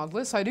lighten the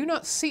Nautilus, I do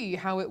not see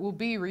how it will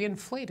be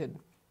reinflated."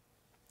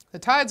 "The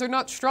tides are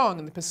not strong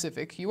in the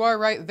Pacific. You are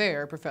right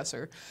there,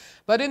 Professor.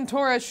 But in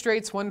Torres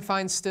Straits one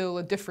finds still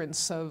a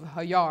difference of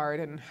a yard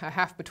and a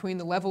half between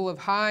the level of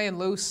high and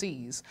low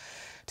seas.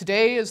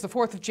 Today is the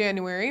 4th of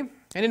January,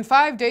 and in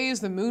 5 days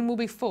the moon will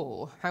be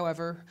full.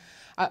 However,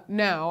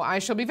 now I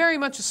shall be very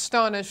much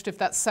astonished if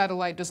that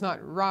satellite does not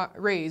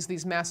raise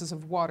these masses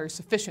of water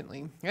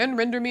sufficiently, and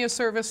render me a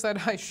service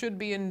that I should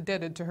be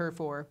indebted to her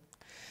for."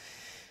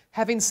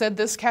 Having said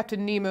this,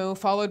 Captain Nemo,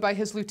 followed by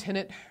his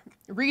lieutenant,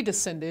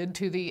 redescended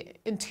to the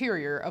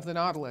interior of the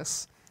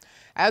Nautilus.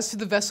 As to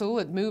the vessel,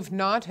 it moved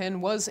not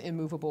and was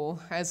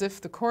immovable, as if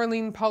the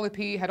coralline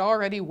polypi had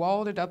already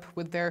walled it up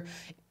with their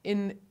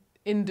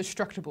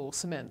indestructible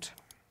cement.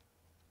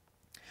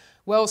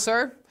 "Well,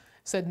 sir,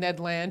 said Ned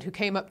Land, who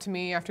came up to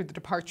me after the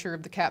departure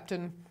of the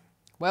captain.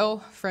 Well,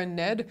 friend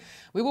Ned,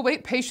 we will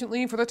wait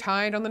patiently for the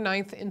tide on the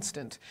 9th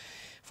instant,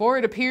 for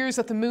it appears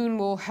that the moon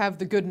will have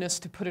the goodness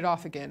to put it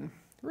off again.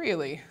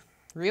 Really,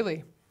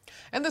 really.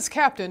 And this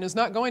captain is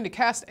not going to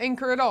cast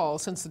anchor at all,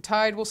 since the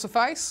tide will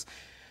suffice?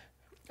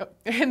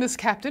 And this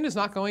captain is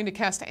not going to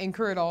cast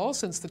anchor at all,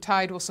 since the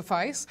tide will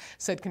suffice,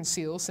 said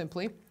Conseil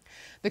simply.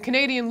 The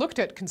Canadian looked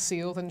at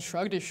Conseil, then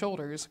shrugged his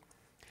shoulders.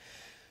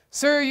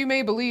 Sir, you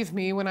may believe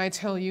me when I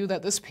tell you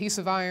that this piece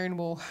of iron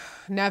will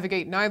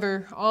navigate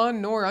neither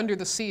on nor under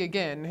the sea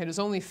again. It is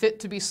only fit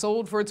to be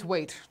sold for its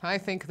weight. I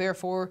think,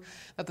 therefore,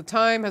 that the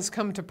time has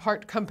come to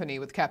part company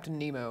with Captain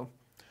Nemo.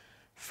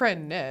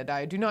 Friend Ned,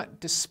 I do not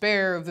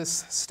despair of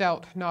this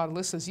stout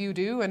Nautilus as you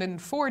do, and in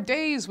 4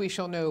 days we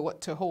shall know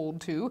what to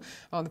hold to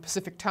on the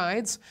Pacific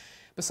tides.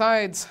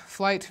 Besides,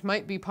 flight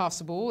might be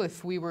possible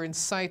if we were in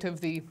sight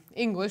of the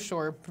English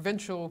or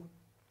provincial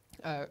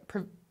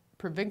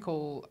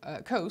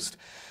coast,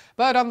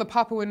 but on the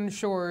Papuan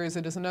shores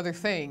it is another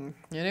thing,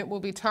 and it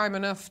will be time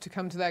enough to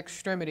come to that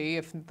extremity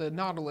if the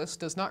Nautilus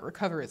does not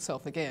recover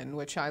itself again,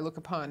 which I look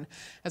upon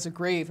as a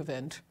grave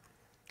event.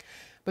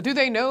 But do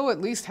they know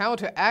at least how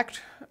to act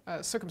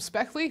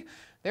circumspectly?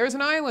 There is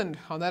an island.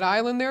 On that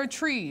island there are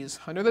trees.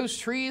 Under those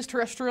trees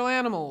terrestrial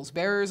animals,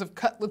 bearers of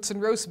cutlets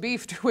and roast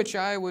beef, to which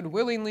I would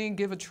willingly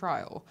give a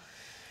trial.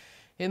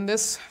 In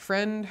this,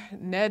 friend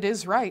Ned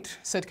is right,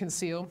 said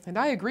Conseil, and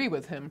I agree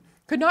with him.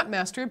 Could not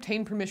Master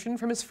obtain permission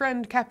from his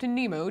friend Captain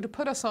Nemo to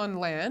put us on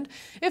land,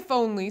 if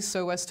only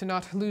so as to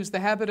not lose the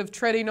habit of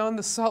treading on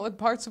the solid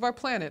parts of our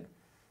planet?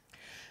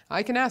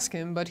 I can ask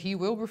him, but he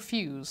will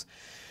refuse.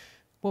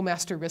 Will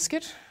Master risk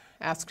it?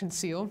 Asked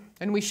Conseil,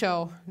 and we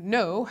shall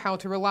know how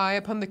to rely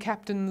upon the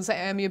captain's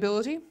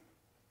amiability.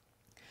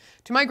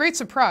 To my great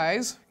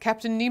surprise,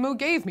 Captain Nemo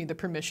gave me the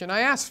permission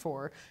I asked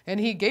for, and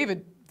he gave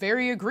it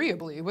very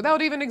agreeably,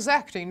 without even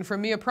exacting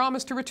from me a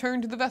promise to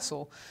return to the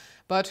vessel.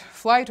 But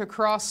flight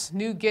across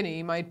New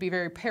Guinea might be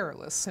very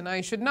perilous, and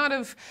I should not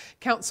have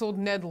counseled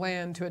Ned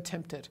Land to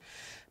attempt it.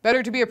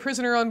 Better to be a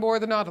prisoner on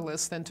board the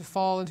Nautilus than to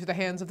fall into the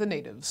hands of the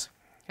natives.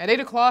 At 8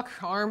 o'clock,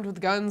 armed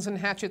with guns and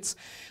hatchets,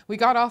 we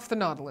got off the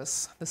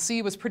Nautilus. The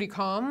sea was pretty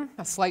calm.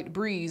 A slight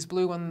breeze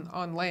blew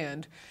on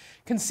land.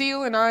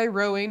 Conseil and I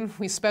rowing,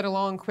 we sped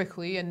along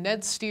quickly, and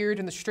Ned steered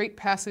in the straight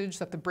passage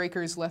that the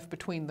breakers left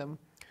between them.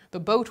 The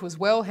boat was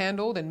well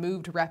handled and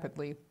moved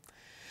rapidly.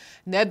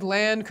 Ned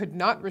Land could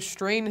not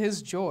restrain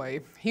his joy.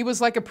 He was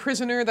like a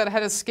prisoner that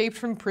had escaped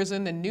from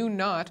prison and knew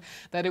not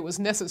that it was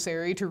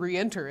necessary to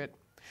re-enter it.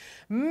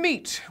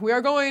 Meat! We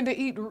are going to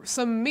eat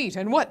some meat.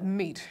 And what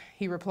meat?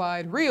 He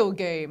replied. Real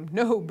game.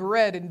 No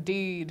bread,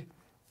 indeed.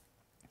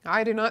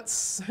 I do not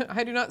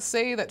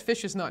say that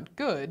fish is not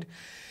good.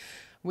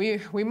 We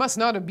must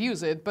not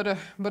abuse it, but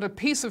a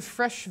piece of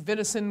fresh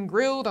venison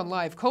grilled on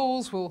live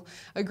coals will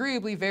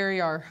agreeably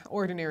vary our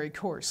ordinary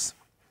course.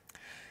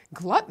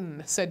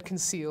 Glutton, said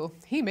Conseil.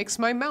 He makes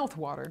my mouth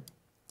water.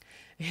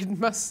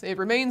 It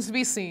remains to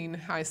be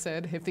seen, I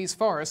said, if these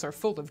forests are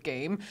full of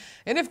game,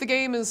 and if the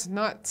game is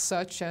not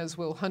such as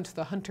will hunt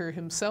the hunter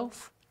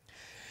himself.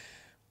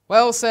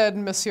 Well said,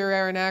 Monsieur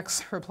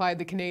Aronnax, replied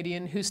the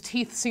Canadian, whose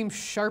teeth seemed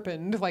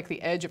sharpened like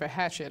the edge of a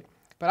hatchet.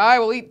 But I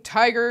will eat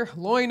tiger,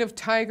 loin of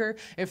tiger,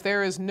 if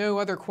there is no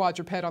other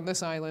quadruped on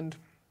this island.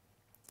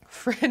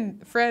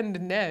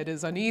 Friend Ned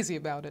is uneasy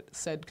about it,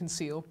 said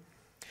Conseil.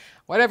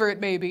 Whatever it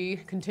may be,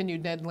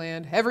 continued Ned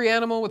Land, every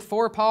animal with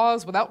 4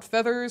 paws without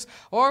feathers,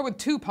 or with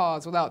 2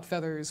 paws without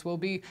feathers, will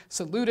be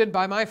saluted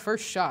by my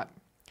first shot.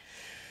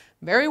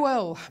 Very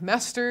well,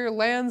 Master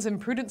Land's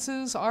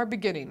imprudences are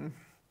beginning.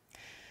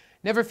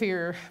 Never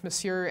fear,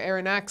 Monsieur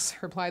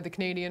Aronnax, replied the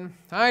Canadian.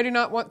 I do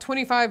not want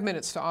 25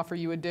 minutes to offer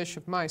you a dish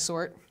of my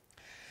sort.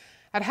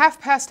 At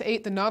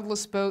 8:30, the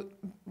Nautilus boat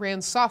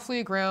ran softly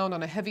aground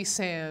on a heavy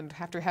sand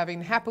after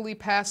having happily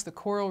passed the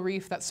coral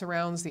reef that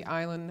surrounds the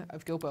island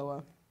of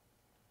Gilboa.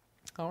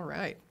 All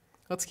right,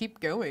 let's keep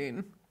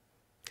going.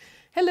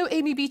 Hello,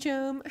 Amy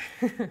Beaucham.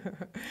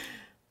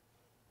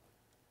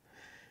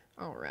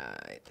 All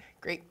right,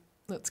 great.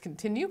 Let's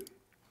continue.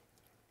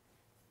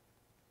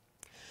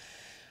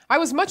 I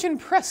was much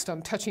impressed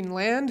on touching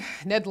land.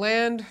 Ned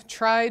Land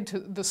tried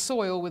the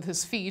soil with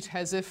his feet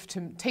as if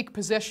to take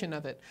possession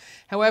of it.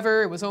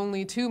 However, it was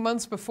only 2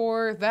 months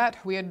before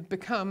that we had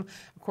become,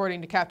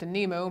 according to Captain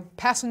Nemo,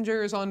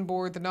 passengers on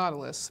board the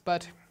Nautilus,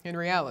 but in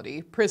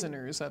reality,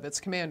 prisoners of its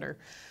commander.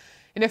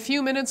 In a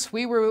few minutes,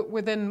 we were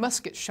within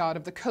musket shot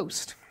of the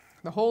coast.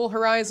 The whole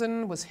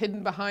horizon was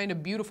hidden behind a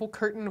beautiful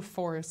curtain of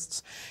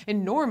forests.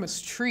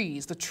 Enormous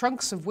trees, the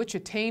trunks of which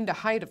attained a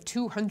height of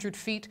 200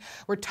 feet,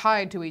 were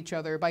tied to each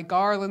other by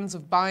garlands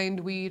of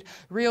bindweed,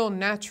 real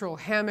natural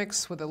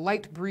hammocks with a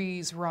light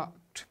breeze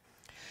rocked.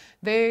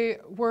 They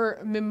were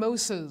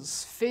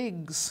mimosas,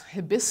 figs,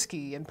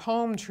 hibisci, and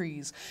palm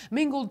trees,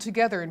 mingled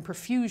together in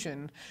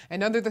profusion,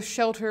 and under the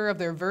shelter of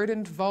their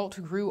verdant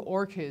vault grew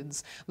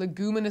orchids,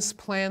 leguminous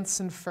plants,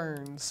 and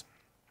ferns.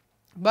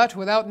 But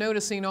without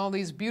noticing all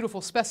these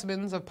beautiful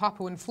specimens of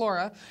Papuan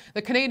flora,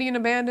 the Canadian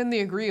abandoned the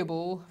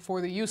agreeable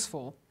for the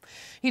useful.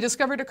 He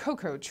discovered a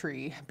cocoa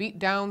tree, beat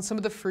down some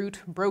of the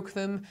fruit, broke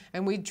them,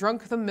 and we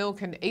drunk the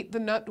milk and ate the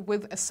nut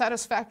with a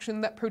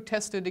satisfaction that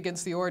protested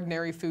against the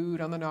ordinary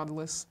food on the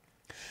Nautilus.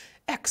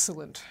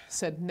 "Excellent,"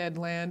 said Ned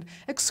Land.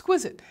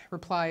 "Exquisite,"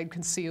 replied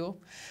Conseil.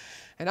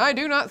 "And I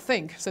do not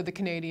think," said the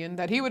Canadian,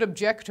 "that he would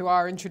object to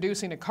our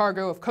introducing a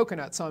cargo of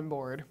coconuts on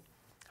board."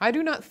 "I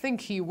do not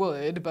think he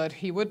would, but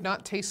he would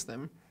not taste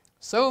them.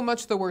 So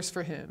much the worse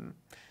for him."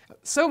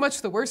 "So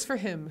much the worse for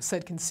him,"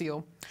 said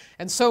Conseil.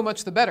 "And so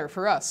much the better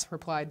for us,"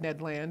 replied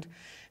Ned Land.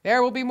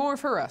 "There will be more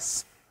for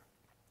us."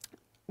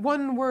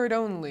 "One word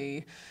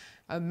only,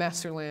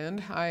 Master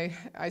Land,"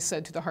 I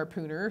said to the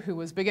harpooner, who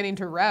was beginning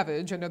to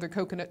ravage another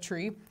coconut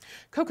tree.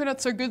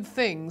 "Coconuts are good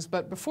things,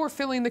 but before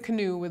filling the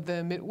canoe with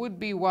them, it would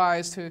be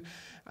wise to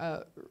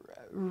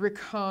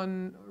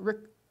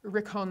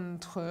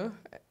reconnoitre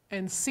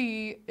and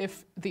see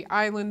if the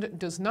island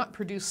does not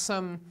produce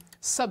some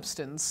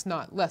substance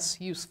not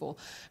less useful.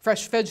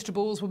 Fresh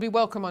vegetables will be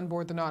welcome on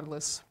board the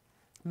Nautilus."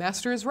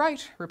 "Master is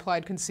right,"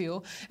 replied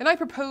Conseil, "and I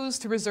propose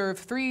to reserve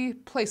 3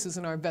 places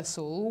in our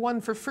vessel, one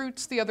for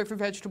fruits, the other for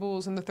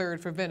vegetables, and the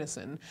third for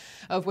venison,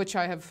 of which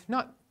I have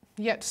not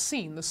yet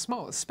seen the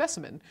smallest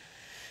specimen."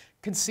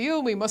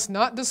 "Conseil, we must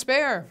not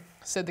despair,"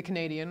 said the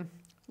Canadian.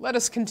 "Let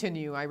us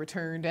continue," I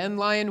returned, "and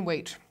lie in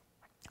wait.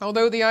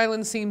 Although the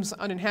island seems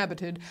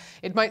uninhabited,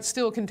 it might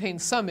still contain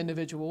some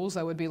individuals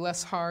that would be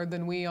less hard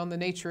than we on the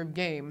nature of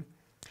game."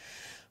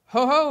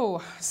 "Ho,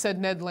 ho," said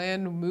Ned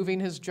Land, moving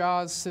his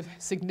jaws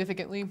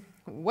significantly.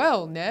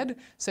 "Well, Ned,"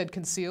 said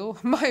Conseil.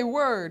 "My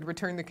word,"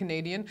 returned the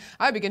Canadian,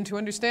 "I begin to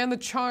understand the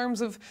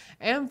charms of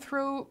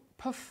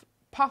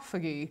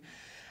anthropophagy.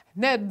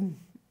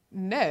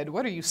 Ned,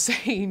 what are you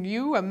saying?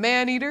 You, a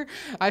man-eater?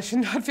 I should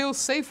not feel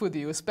safe with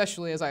you,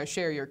 especially as I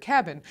share your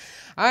cabin.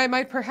 I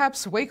might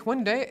perhaps wake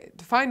one day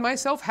to find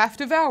myself half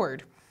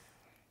devoured."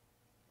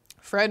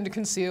 "Friend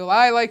Conseil,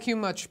 I like you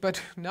much,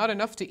 but not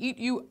enough to eat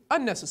you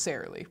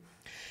unnecessarily."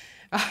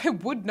 "I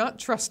would not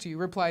trust you,"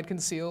 replied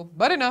Conseil,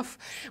 "but enough.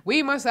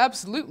 We must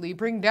absolutely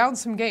bring down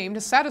some game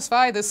to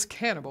satisfy this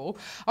cannibal,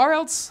 or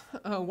else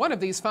one of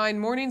these fine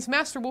mornings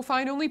master will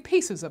find only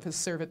pieces of his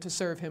servant to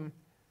serve him."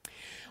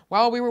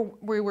 While we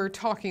were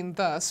talking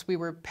thus, we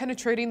were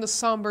penetrating the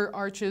somber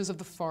arches of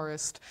the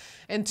forest,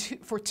 and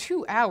for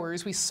 2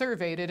 hours we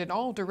surveyed it in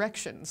all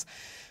directions.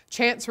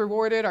 Chance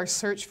rewarded our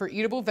search for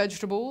eatable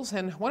vegetables,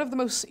 and one of the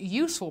most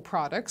useful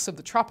products of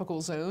the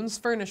tropical zones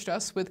furnished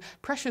us with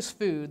precious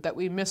food that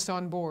we missed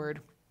on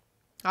board.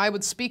 I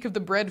would speak of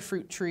the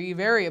breadfruit tree,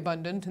 very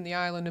abundant in the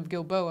island of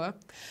Gilboa,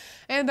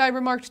 and I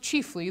remarked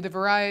chiefly the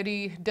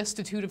variety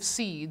destitute of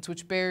seeds,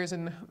 which bears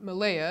in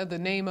Malaya the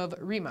name of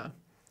rima.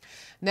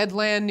 Ned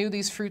Land knew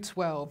these fruits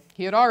well.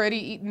 He had already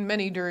eaten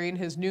many during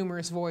his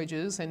numerous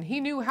voyages, and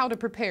he knew how to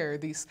prepare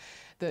the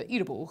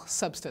eatable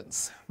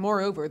substance.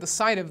 Moreover, the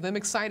sight of them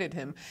excited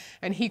him,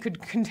 and he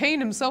could contain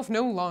himself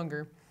no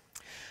longer.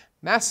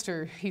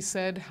 "Master," he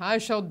said, "I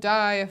shall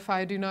die if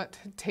I do not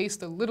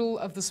taste a little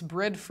of this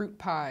breadfruit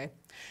pie."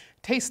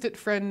 "Taste it,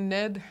 friend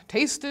Ned.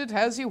 Taste it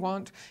as you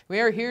want.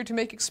 We are here to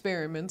make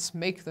experiments.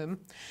 Make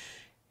them."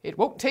 "It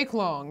won't take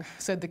long,"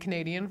 said the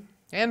Canadian.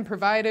 And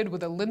provided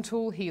with a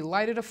lintel, he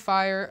lighted a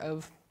fire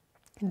of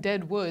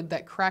dead wood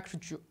that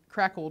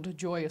crackled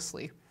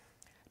joyously.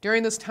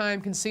 During this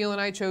time, Conseil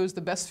and I chose the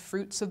best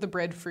fruits of the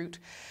breadfruit.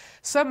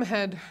 Some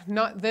had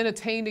not then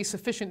attained a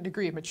sufficient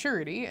degree of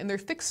maturity, and their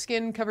thick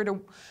skin covered a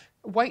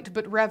white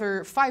but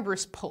rather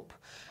fibrous pulp.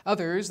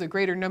 Others, the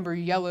greater number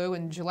yellow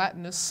and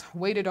gelatinous,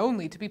 waited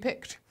only to be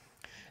picked.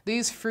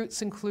 These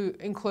fruits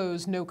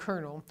enclosed no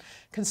kernel.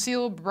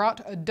 Conseil brought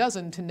a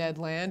dozen to Ned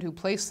Land, who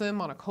placed them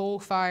on a coal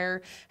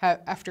fire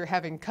after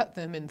having cut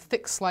them in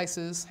thick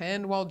slices,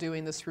 and while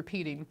doing this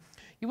repeating,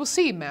 "You will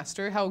see,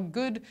 master, how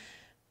good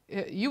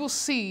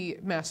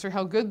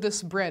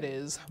this bread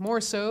is.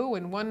 More so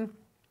when one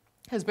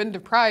has been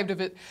deprived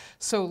of it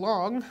so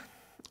long.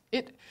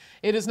 It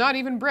is not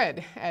even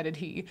bread," added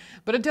he,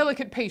 "but a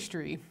delicate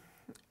pastry.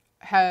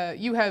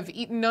 You have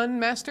eaten none,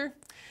 master?"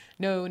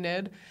 "No,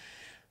 Ned."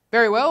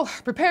 "Very well,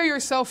 prepare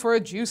yourself for a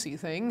juicy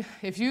thing.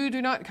 If you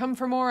do not come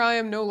for more, I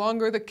am no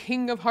longer the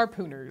king of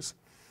harpooners."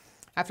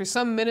 After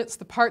some minutes,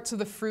 the parts of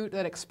the fruit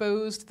that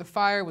exposed to the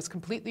fire was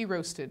completely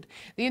roasted.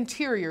 The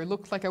interior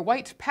looked like a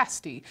white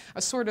pasty,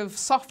 a sort of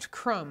soft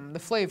crumb, the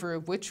flavor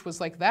of which was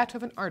like that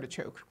of an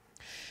artichoke.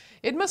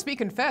 It must be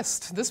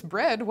confessed, this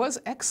bread was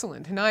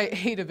excellent, and I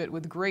ate of it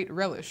with great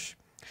relish.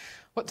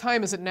 "What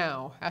time is it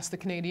now?" asked the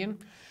Canadian.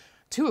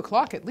 2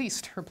 o'clock at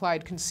least,"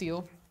 replied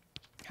Conseil.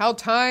 "How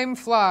time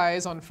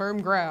flies on firm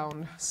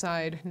ground,"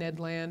 sighed Ned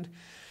Land.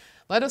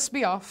 "Let us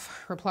be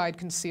off," replied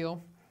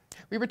Conseil.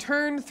 We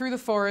returned through the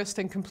forest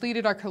and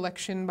completed our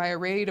collection by a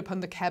raid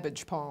upon the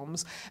cabbage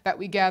palms that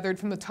we gathered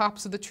from the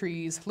tops of the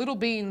trees, little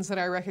beans that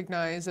I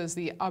recognized as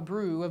the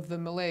abrou of the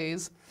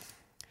Malays,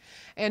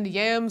 and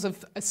yams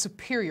of a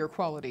superior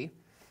quality.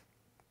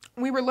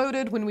 We were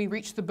loaded when we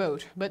reached the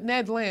boat, but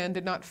Ned Land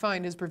did not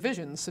find his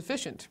provisions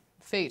sufficient.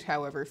 Fate,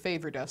 however,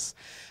 favored us.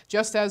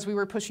 Just as we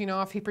were pushing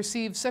off, he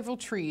perceived several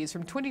trees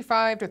from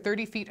 25 to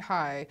 30 feet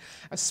high,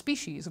 a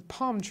species of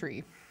palm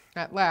tree.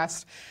 At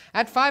last,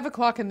 at 5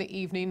 o'clock in the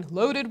evening,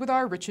 loaded with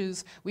our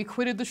riches, we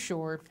quitted the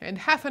shore, and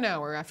half an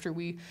hour after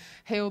we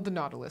hailed the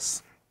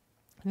Nautilus.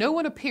 No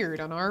one appeared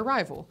on our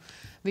arrival.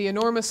 The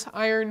enormous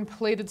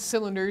iron-plated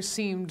cylinder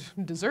seemed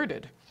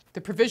deserted.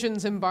 The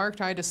provisions embarked,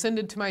 I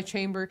descended to my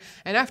chamber,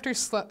 and after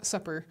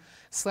supper,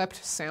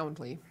 slept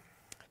soundly.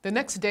 The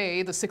next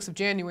day, the 6th of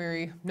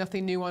January,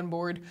 nothing new on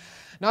board.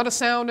 Not a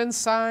sound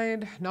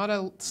inside, not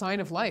a sign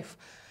of life.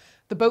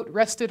 The boat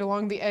rested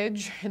along the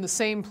edge, in the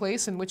same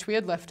place in which we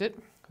had left it.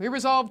 We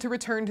resolved to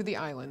return to the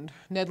island.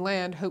 Ned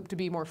Land hoped to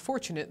be more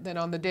fortunate than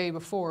on the day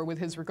before with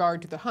his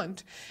regard to the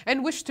hunt,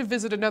 and wished to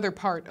visit another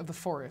part of the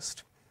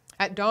forest.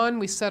 At dawn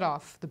we set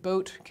off. The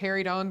boat,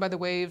 carried on by the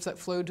waves that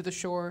flowed to the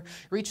shore,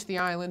 reached the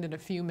island in a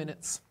few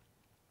minutes.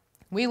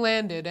 We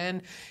landed,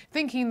 and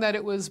thinking that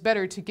it was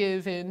better to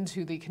give in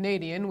to the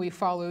Canadian, we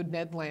followed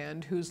Ned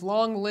Land, whose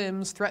long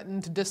limbs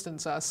threatened to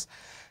distance us.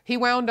 He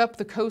wound up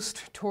the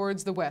coast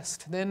towards the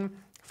west. Then,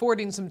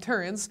 fording some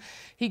torrents,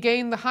 he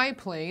gained the high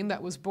plain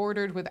that was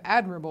bordered with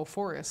admirable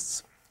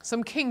forests.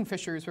 Some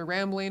kingfishers were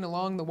rambling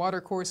along the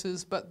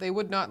watercourses, but they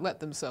would not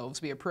let themselves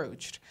be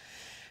approached.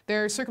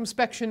 Their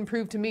circumspection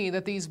proved to me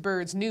that these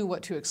birds knew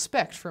what to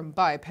expect from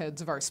bipeds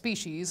of our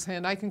species,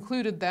 and I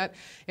concluded that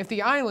if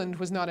the island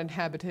was not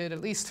inhabited, at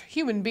least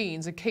human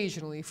beings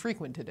occasionally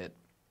frequented it.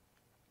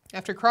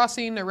 After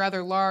crossing a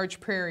rather large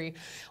prairie,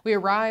 we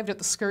arrived at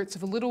the skirts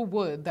of a little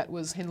wood that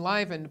was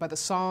enlivened by the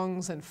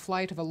songs and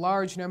flight of a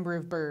large number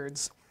of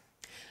birds.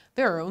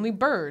 "There are only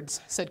birds,"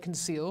 said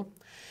Conseil.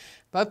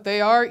 "But they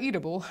are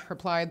eatable,"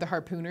 replied the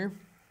harpooner.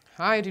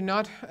 "I do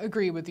not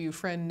agree with you,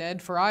 friend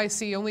Ned, for I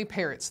see only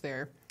parrots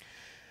there."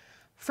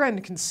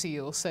 "Friend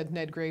Conseil," said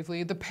Ned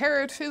gravely, "the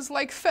parrot is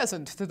like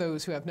pheasant to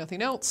those who have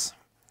nothing else."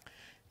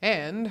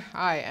 "And,"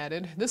 I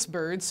added, "this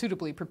bird,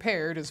 suitably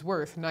prepared, is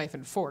worth knife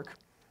and fork."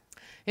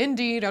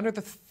 Indeed, under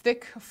the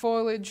thick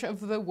foliage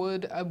of the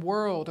wood, a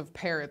world of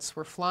parrots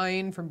were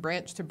flying from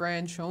branch to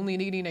branch, only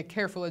needing a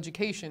careful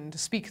education to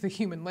speak the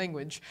human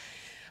language.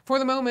 For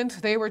the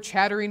moment, they were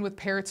chattering with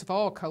parrots of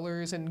all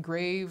colors and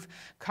grave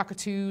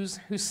cockatoos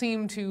who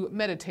seemed to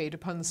meditate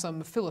upon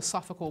some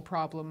philosophical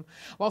problem,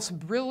 whilst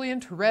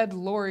brilliant red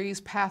lories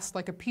passed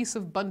like a piece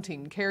of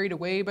bunting carried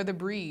away by the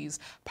breeze,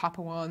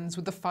 Papuans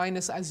with the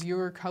finest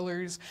azure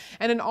colors,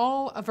 and in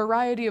all a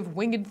variety of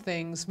winged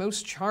things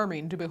most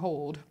charming to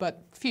behold,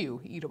 but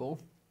few eatable.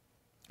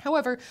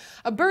 However,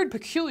 a bird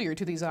peculiar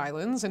to these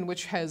islands, and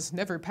which has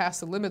never passed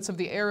the limits of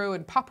the Aru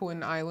and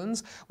Papuan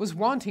Islands, was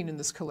wanting in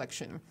this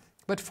collection,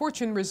 but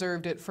fortune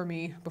reserved it for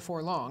me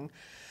before long.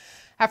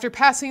 After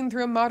passing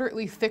through a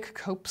moderately thick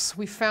copse,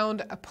 we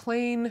found a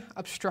plain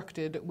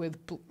obstructed with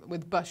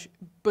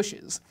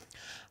bushes.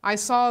 I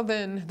saw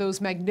then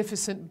those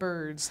magnificent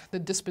birds, the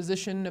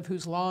disposition of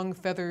whose long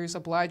feathers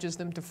obliges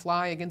them to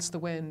fly against the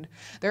wind,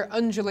 their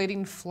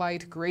undulating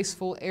flight,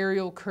 graceful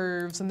aerial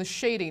curves, and the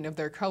shading of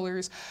their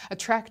colors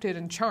attracted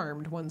and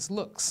charmed one's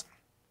looks.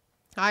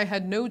 I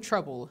had no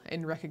trouble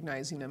in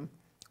recognizing them.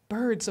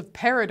 "Birds of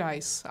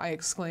paradise!" I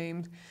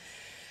exclaimed.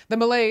 The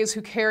Malays,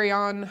 who carry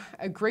on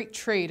a great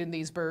trade in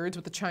these birds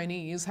with the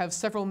Chinese, have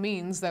several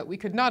means that we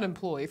could not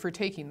employ for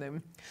taking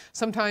them.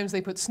 Sometimes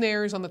they put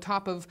snares on the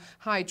top of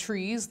high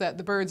trees that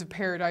the birds of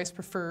paradise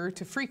prefer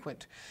to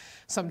frequent.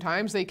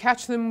 Sometimes they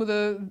catch them with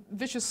a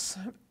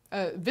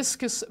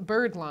viscous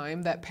bird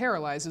lime that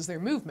paralyzes their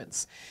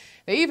movements.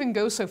 They even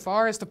go so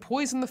far as to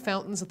poison the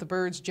fountains that the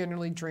birds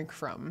generally drink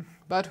from.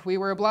 But we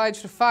were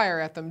obliged to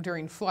fire at them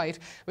during flight,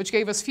 which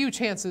gave us few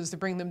chances to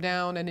bring them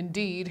down, and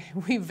indeed,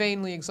 we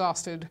vainly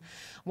exhausted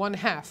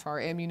 1/2 our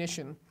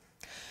ammunition.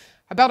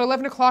 About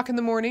 11 o'clock in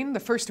the morning, the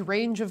first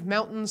range of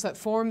mountains that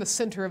form the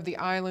center of the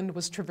island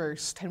was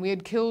traversed, and we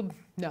had killed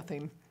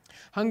nothing.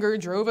 Hunger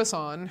drove us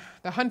on.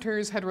 The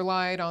hunters had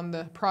relied on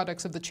the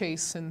products of the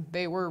chase, and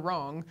they were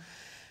wrong.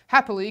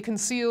 Happily,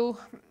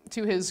 Conseil,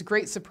 to his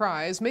great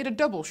surprise, made a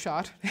double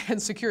shot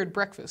and secured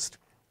breakfast.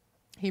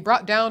 He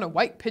brought down a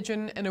white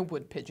pigeon and a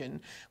wood pigeon,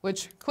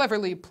 which,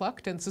 cleverly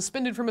plucked and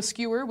suspended from a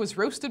skewer, was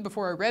roasted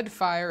before a red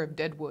fire of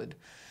dead wood.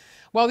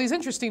 While these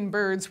interesting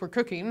birds were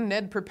cooking,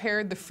 Ned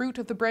prepared the fruit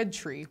of the bread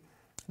tree.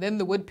 Then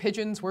the wood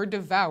pigeons were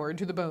devoured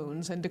to the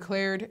bones and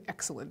declared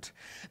excellent.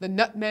 The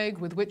nutmeg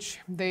with which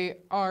they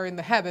are in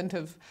the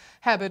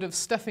habit of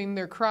stuffing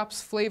their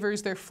crops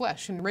flavors their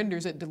flesh and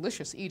renders it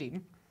delicious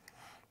eating.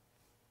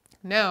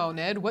 "Now,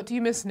 Ned, what do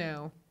you miss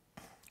now?"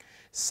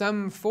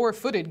 "Some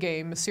four-footed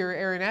game, Monsieur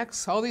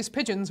Aronnax. All these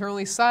pigeons are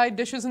only side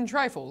dishes and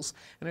trifles,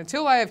 and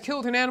until I have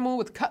killed an animal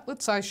with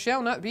cutlets, I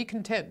shall not be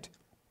content."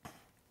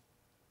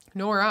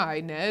 "Nor I,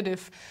 Ned,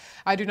 if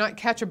I do not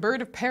catch a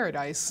bird of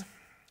paradise."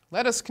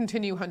 Let us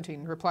continue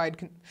hunting," replied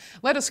Conseil.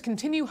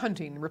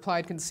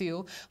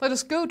 "Let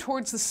us go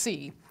towards the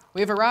sea. We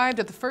have arrived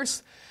at the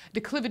first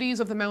declivities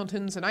of the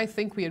mountains, and I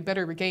think we had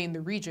better regain the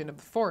region of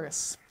the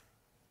forests."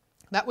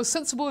 That was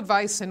sensible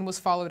advice and was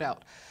followed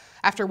out.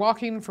 After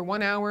walking for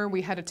 1 hour,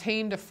 we had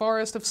attained a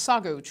forest of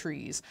sago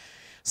trees.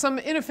 Some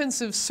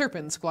inoffensive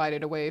serpents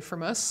glided away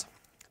from us.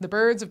 The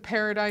birds of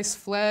paradise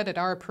fled at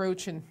our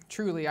approach, and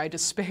truly I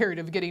despaired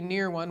of getting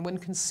near one when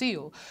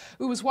Conseil,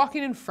 who was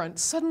walking in front,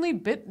 suddenly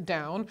bent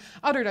down,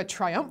 uttered a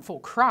triumphal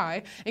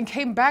cry, and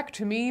came back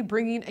to me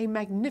bringing a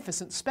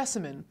magnificent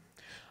specimen.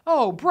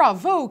 "Oh,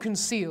 bravo,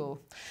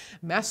 Conseil!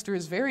 Master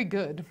is very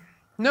good.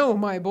 No,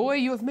 my boy,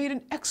 you have made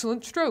an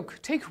excellent stroke.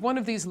 Take one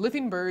of these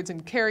living birds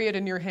and carry it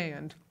in your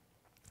hand.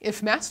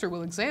 If master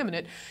will examine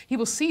it, he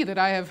will see that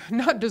I have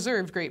not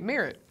deserved great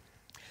merit."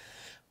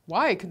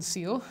 "Why,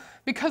 Conseil?"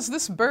 "Because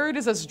this bird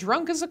is as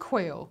drunk as a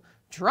quail."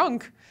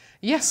 "Drunk?"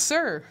 "Yes,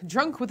 sir,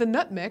 drunk with the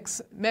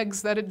nutmegs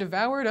that it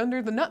devoured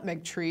under the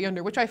nutmeg tree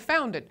under which I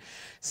found it.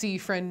 See,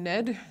 friend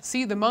Ned,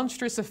 see the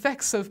monstrous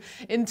effects of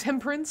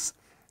intemperance."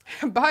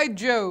 "By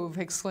Jove!"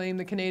 exclaimed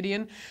the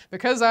Canadian,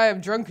 "because I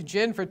have drunk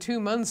gin for 2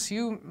 months,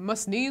 you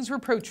must needs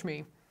reproach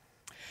me."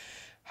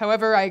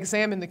 However, I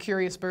examined the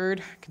curious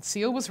bird.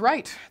 Conseil was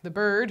right. The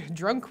bird,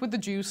 drunk with the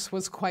juice,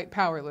 was quite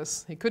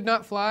powerless. He could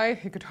not fly,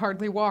 he could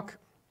hardly walk.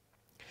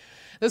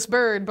 This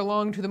bird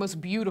belonged to the most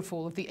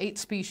beautiful of the 8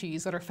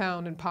 species that are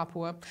found in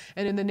Papua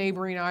and in the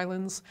neighboring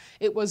islands.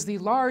 It was the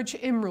large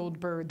emerald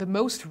bird, the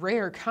most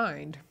rare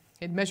kind.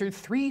 It measured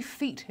 3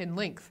 feet in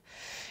length.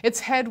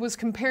 Its head was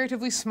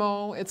comparatively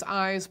small, its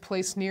eyes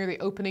placed near the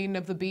opening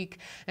of the beak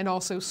and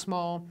also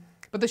small.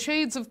 But the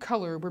shades of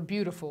color were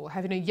beautiful,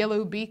 having a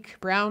yellow beak,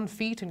 brown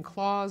feet and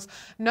claws,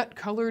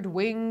 nut-colored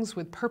wings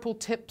with purple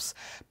tips,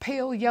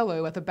 pale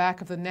yellow at the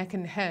back of the neck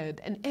and head,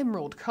 and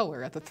emerald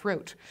color at the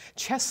throat,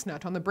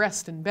 chestnut on the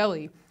breast and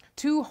belly.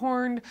 2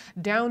 horned,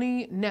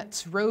 downy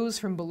nets rose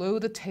from below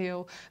the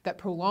tail that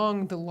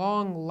prolonged the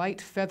long, light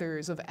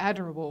feathers of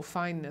admirable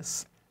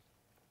fineness.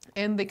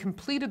 And they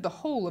completed the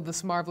whole of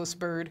this marvelous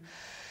bird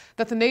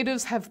that the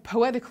natives have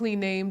poetically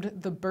named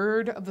the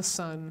Bird of the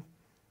Sun.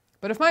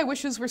 But if my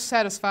wishes were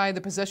satisfied,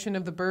 the possession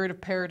of the bird of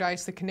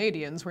paradise, the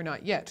Canadians were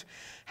not yet.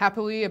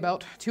 Happily,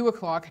 about 2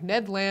 o'clock,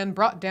 Ned Land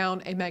brought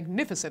down a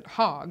magnificent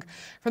hog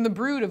from the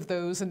brood of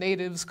those the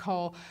natives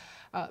call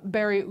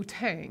bari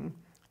utang.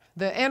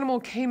 The animal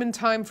came in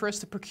time for us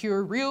to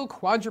procure real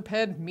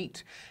quadruped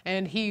meat,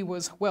 and he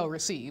was well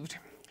received.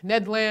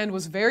 Ned Land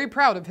was very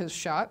proud of his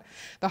shot.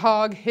 The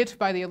hog, hit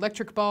by the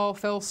electric ball,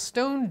 fell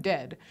stone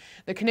dead.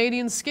 The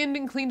Canadians skinned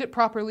and cleaned it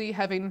properly,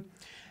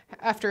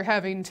 after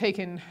having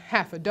taken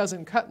half a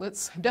dozen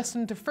cutlets,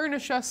 destined to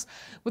furnish us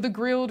with a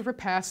grilled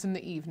repast in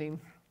the evening.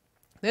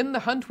 Then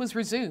the hunt was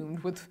resumed,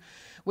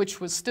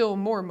 which was still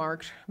more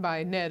marked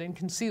by Ned and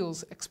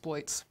Conseil's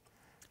exploits.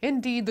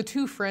 Indeed, the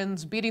 2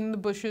 friends, beating the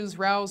bushes,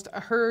 roused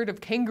a herd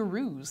of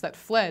kangaroos that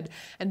fled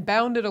and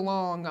bounded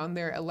along on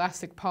their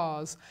elastic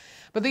paws.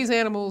 But these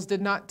animals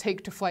did not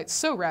take to flight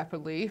so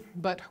rapidly,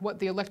 but what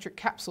the electric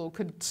capsule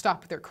could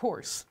stop their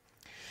course.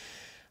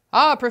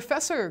 "Ah,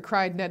 Professor,"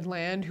 cried Ned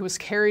Land, who was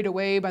carried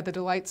away by the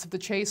delights of the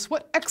chase,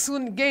 "what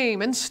excellent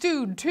game, and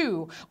stewed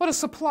too! What a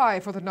supply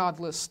for the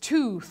Nautilus!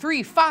 2,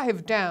 3,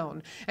 5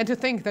 down! And to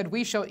think that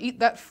we shall eat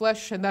that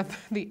flesh and that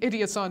the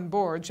idiots on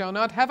board shall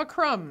not have a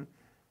crumb!"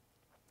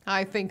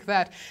 I think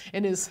that,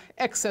 in his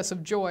excess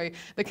of joy,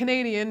 the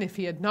Canadian, if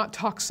he had not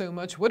talked so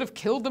much, would have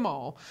killed them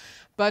all.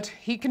 But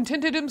he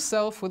contented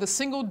himself with a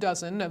single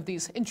dozen of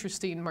these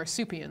interesting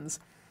marsupials.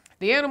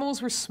 The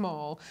animals were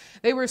small.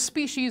 They were a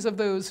species of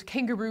those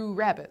kangaroo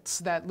rabbits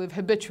that live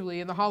habitually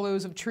in the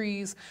hollows of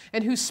trees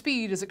and whose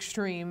speed is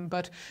extreme,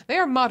 but they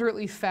are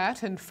moderately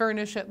fat and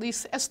furnish at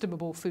least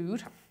estimable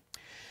food.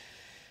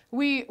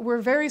 We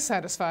were very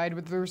satisfied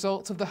with the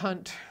results of the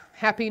hunt.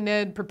 Happy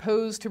Ned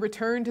proposed to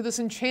return to this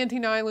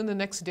enchanting island the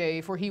next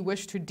day, for he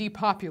wished to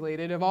depopulate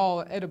it of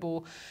all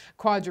edible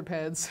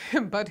quadrupeds,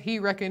 but he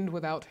reckoned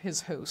without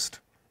his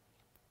host.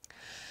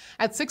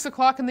 At 6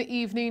 o'clock in the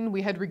evening,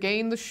 we had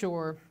regained the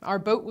shore. Our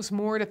boat was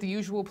moored at the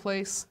usual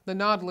place. The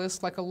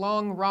Nautilus, like a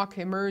long rock,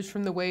 emerged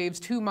from the waves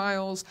 2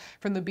 miles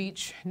from the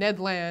beach. Ned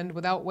Land,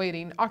 without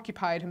waiting,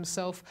 occupied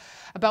himself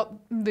about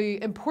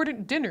the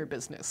important dinner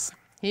business.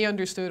 He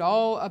understood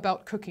all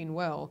about cooking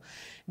well.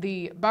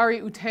 The bari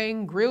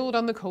utang grilled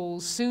on the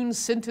coals soon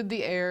scented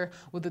the air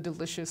with a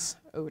delicious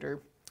odor.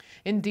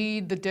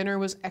 Indeed, the dinner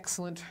was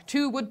excellent.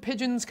 2 wood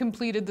pigeons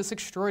completed this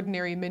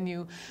extraordinary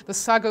menu. The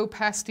sago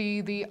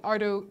pasty, the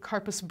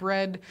artocarpus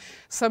bread,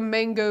 some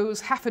mangoes,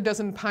 half a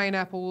dozen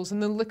pineapples,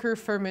 and the liquor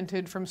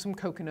fermented from some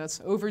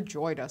coconuts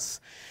overjoyed us.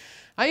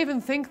 I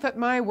even think that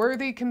my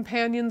worthy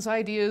companion's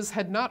ideas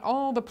had not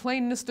all the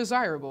plainness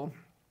desirable.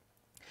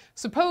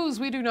 Suppose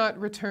we do not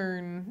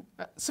return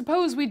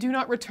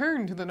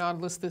to the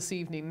Nautilus this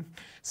evening,"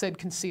 said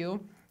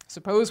Conseil.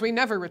 "Suppose we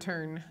never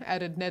return,"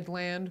 added Ned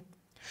Land.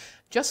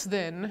 Just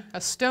then, a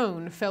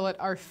stone fell at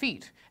our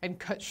feet and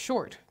cut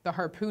short the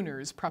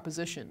harpooner's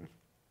proposition.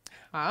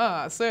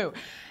 Ah, so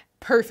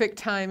perfect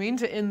timing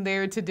to end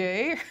there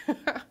today.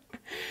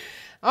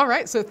 All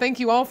right, so thank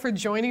you all for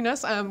joining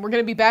us. We're going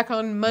to be back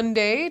on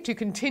Monday to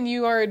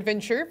continue our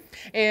adventure.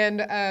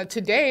 And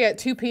today at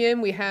 2 p.m.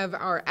 we have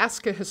our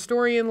Ask a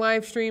Historian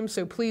live stream,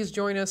 so please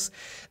join us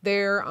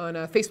there on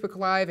Facebook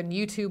Live and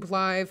YouTube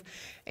Live.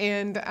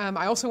 And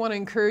I also want to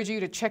encourage you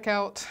to check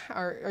out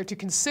or to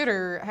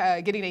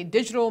consider getting a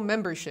digital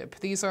membership.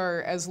 These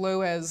are as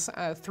low as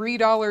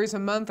 $3 a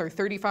month or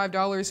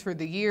 $35 for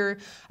the year.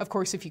 Of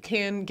course, if you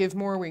can give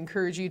more, we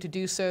encourage you to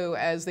do so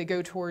as they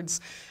go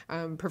towards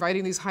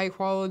providing these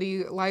high-quality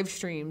live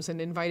streams and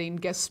inviting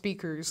guest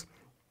speakers.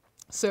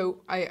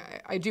 So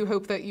I do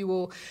hope that you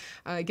will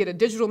get a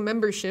digital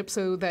membership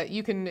so that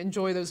you can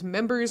enjoy those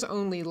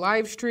members-only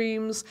live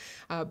streams,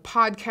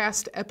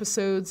 podcast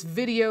episodes,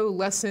 video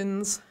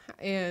lessons,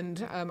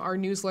 and our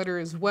newsletter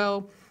as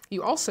well.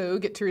 You also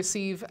get to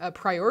receive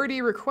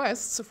priority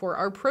requests for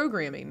our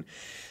programming.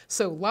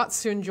 So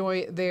lots to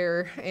enjoy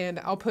there, and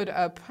I'll put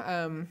up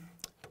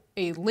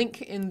a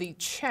link in the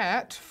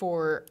chat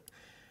for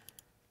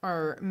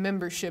our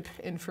membership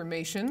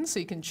information, so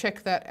you can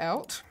check that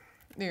out.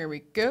 There we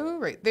go,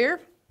 right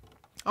there.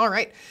 All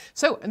right,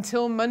 so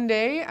until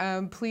Monday,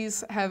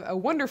 please have a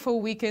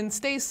wonderful weekend,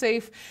 stay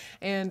safe,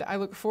 and I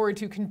look forward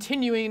to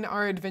continuing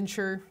our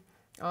adventure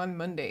on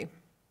Monday.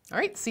 All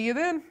right, see you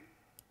then.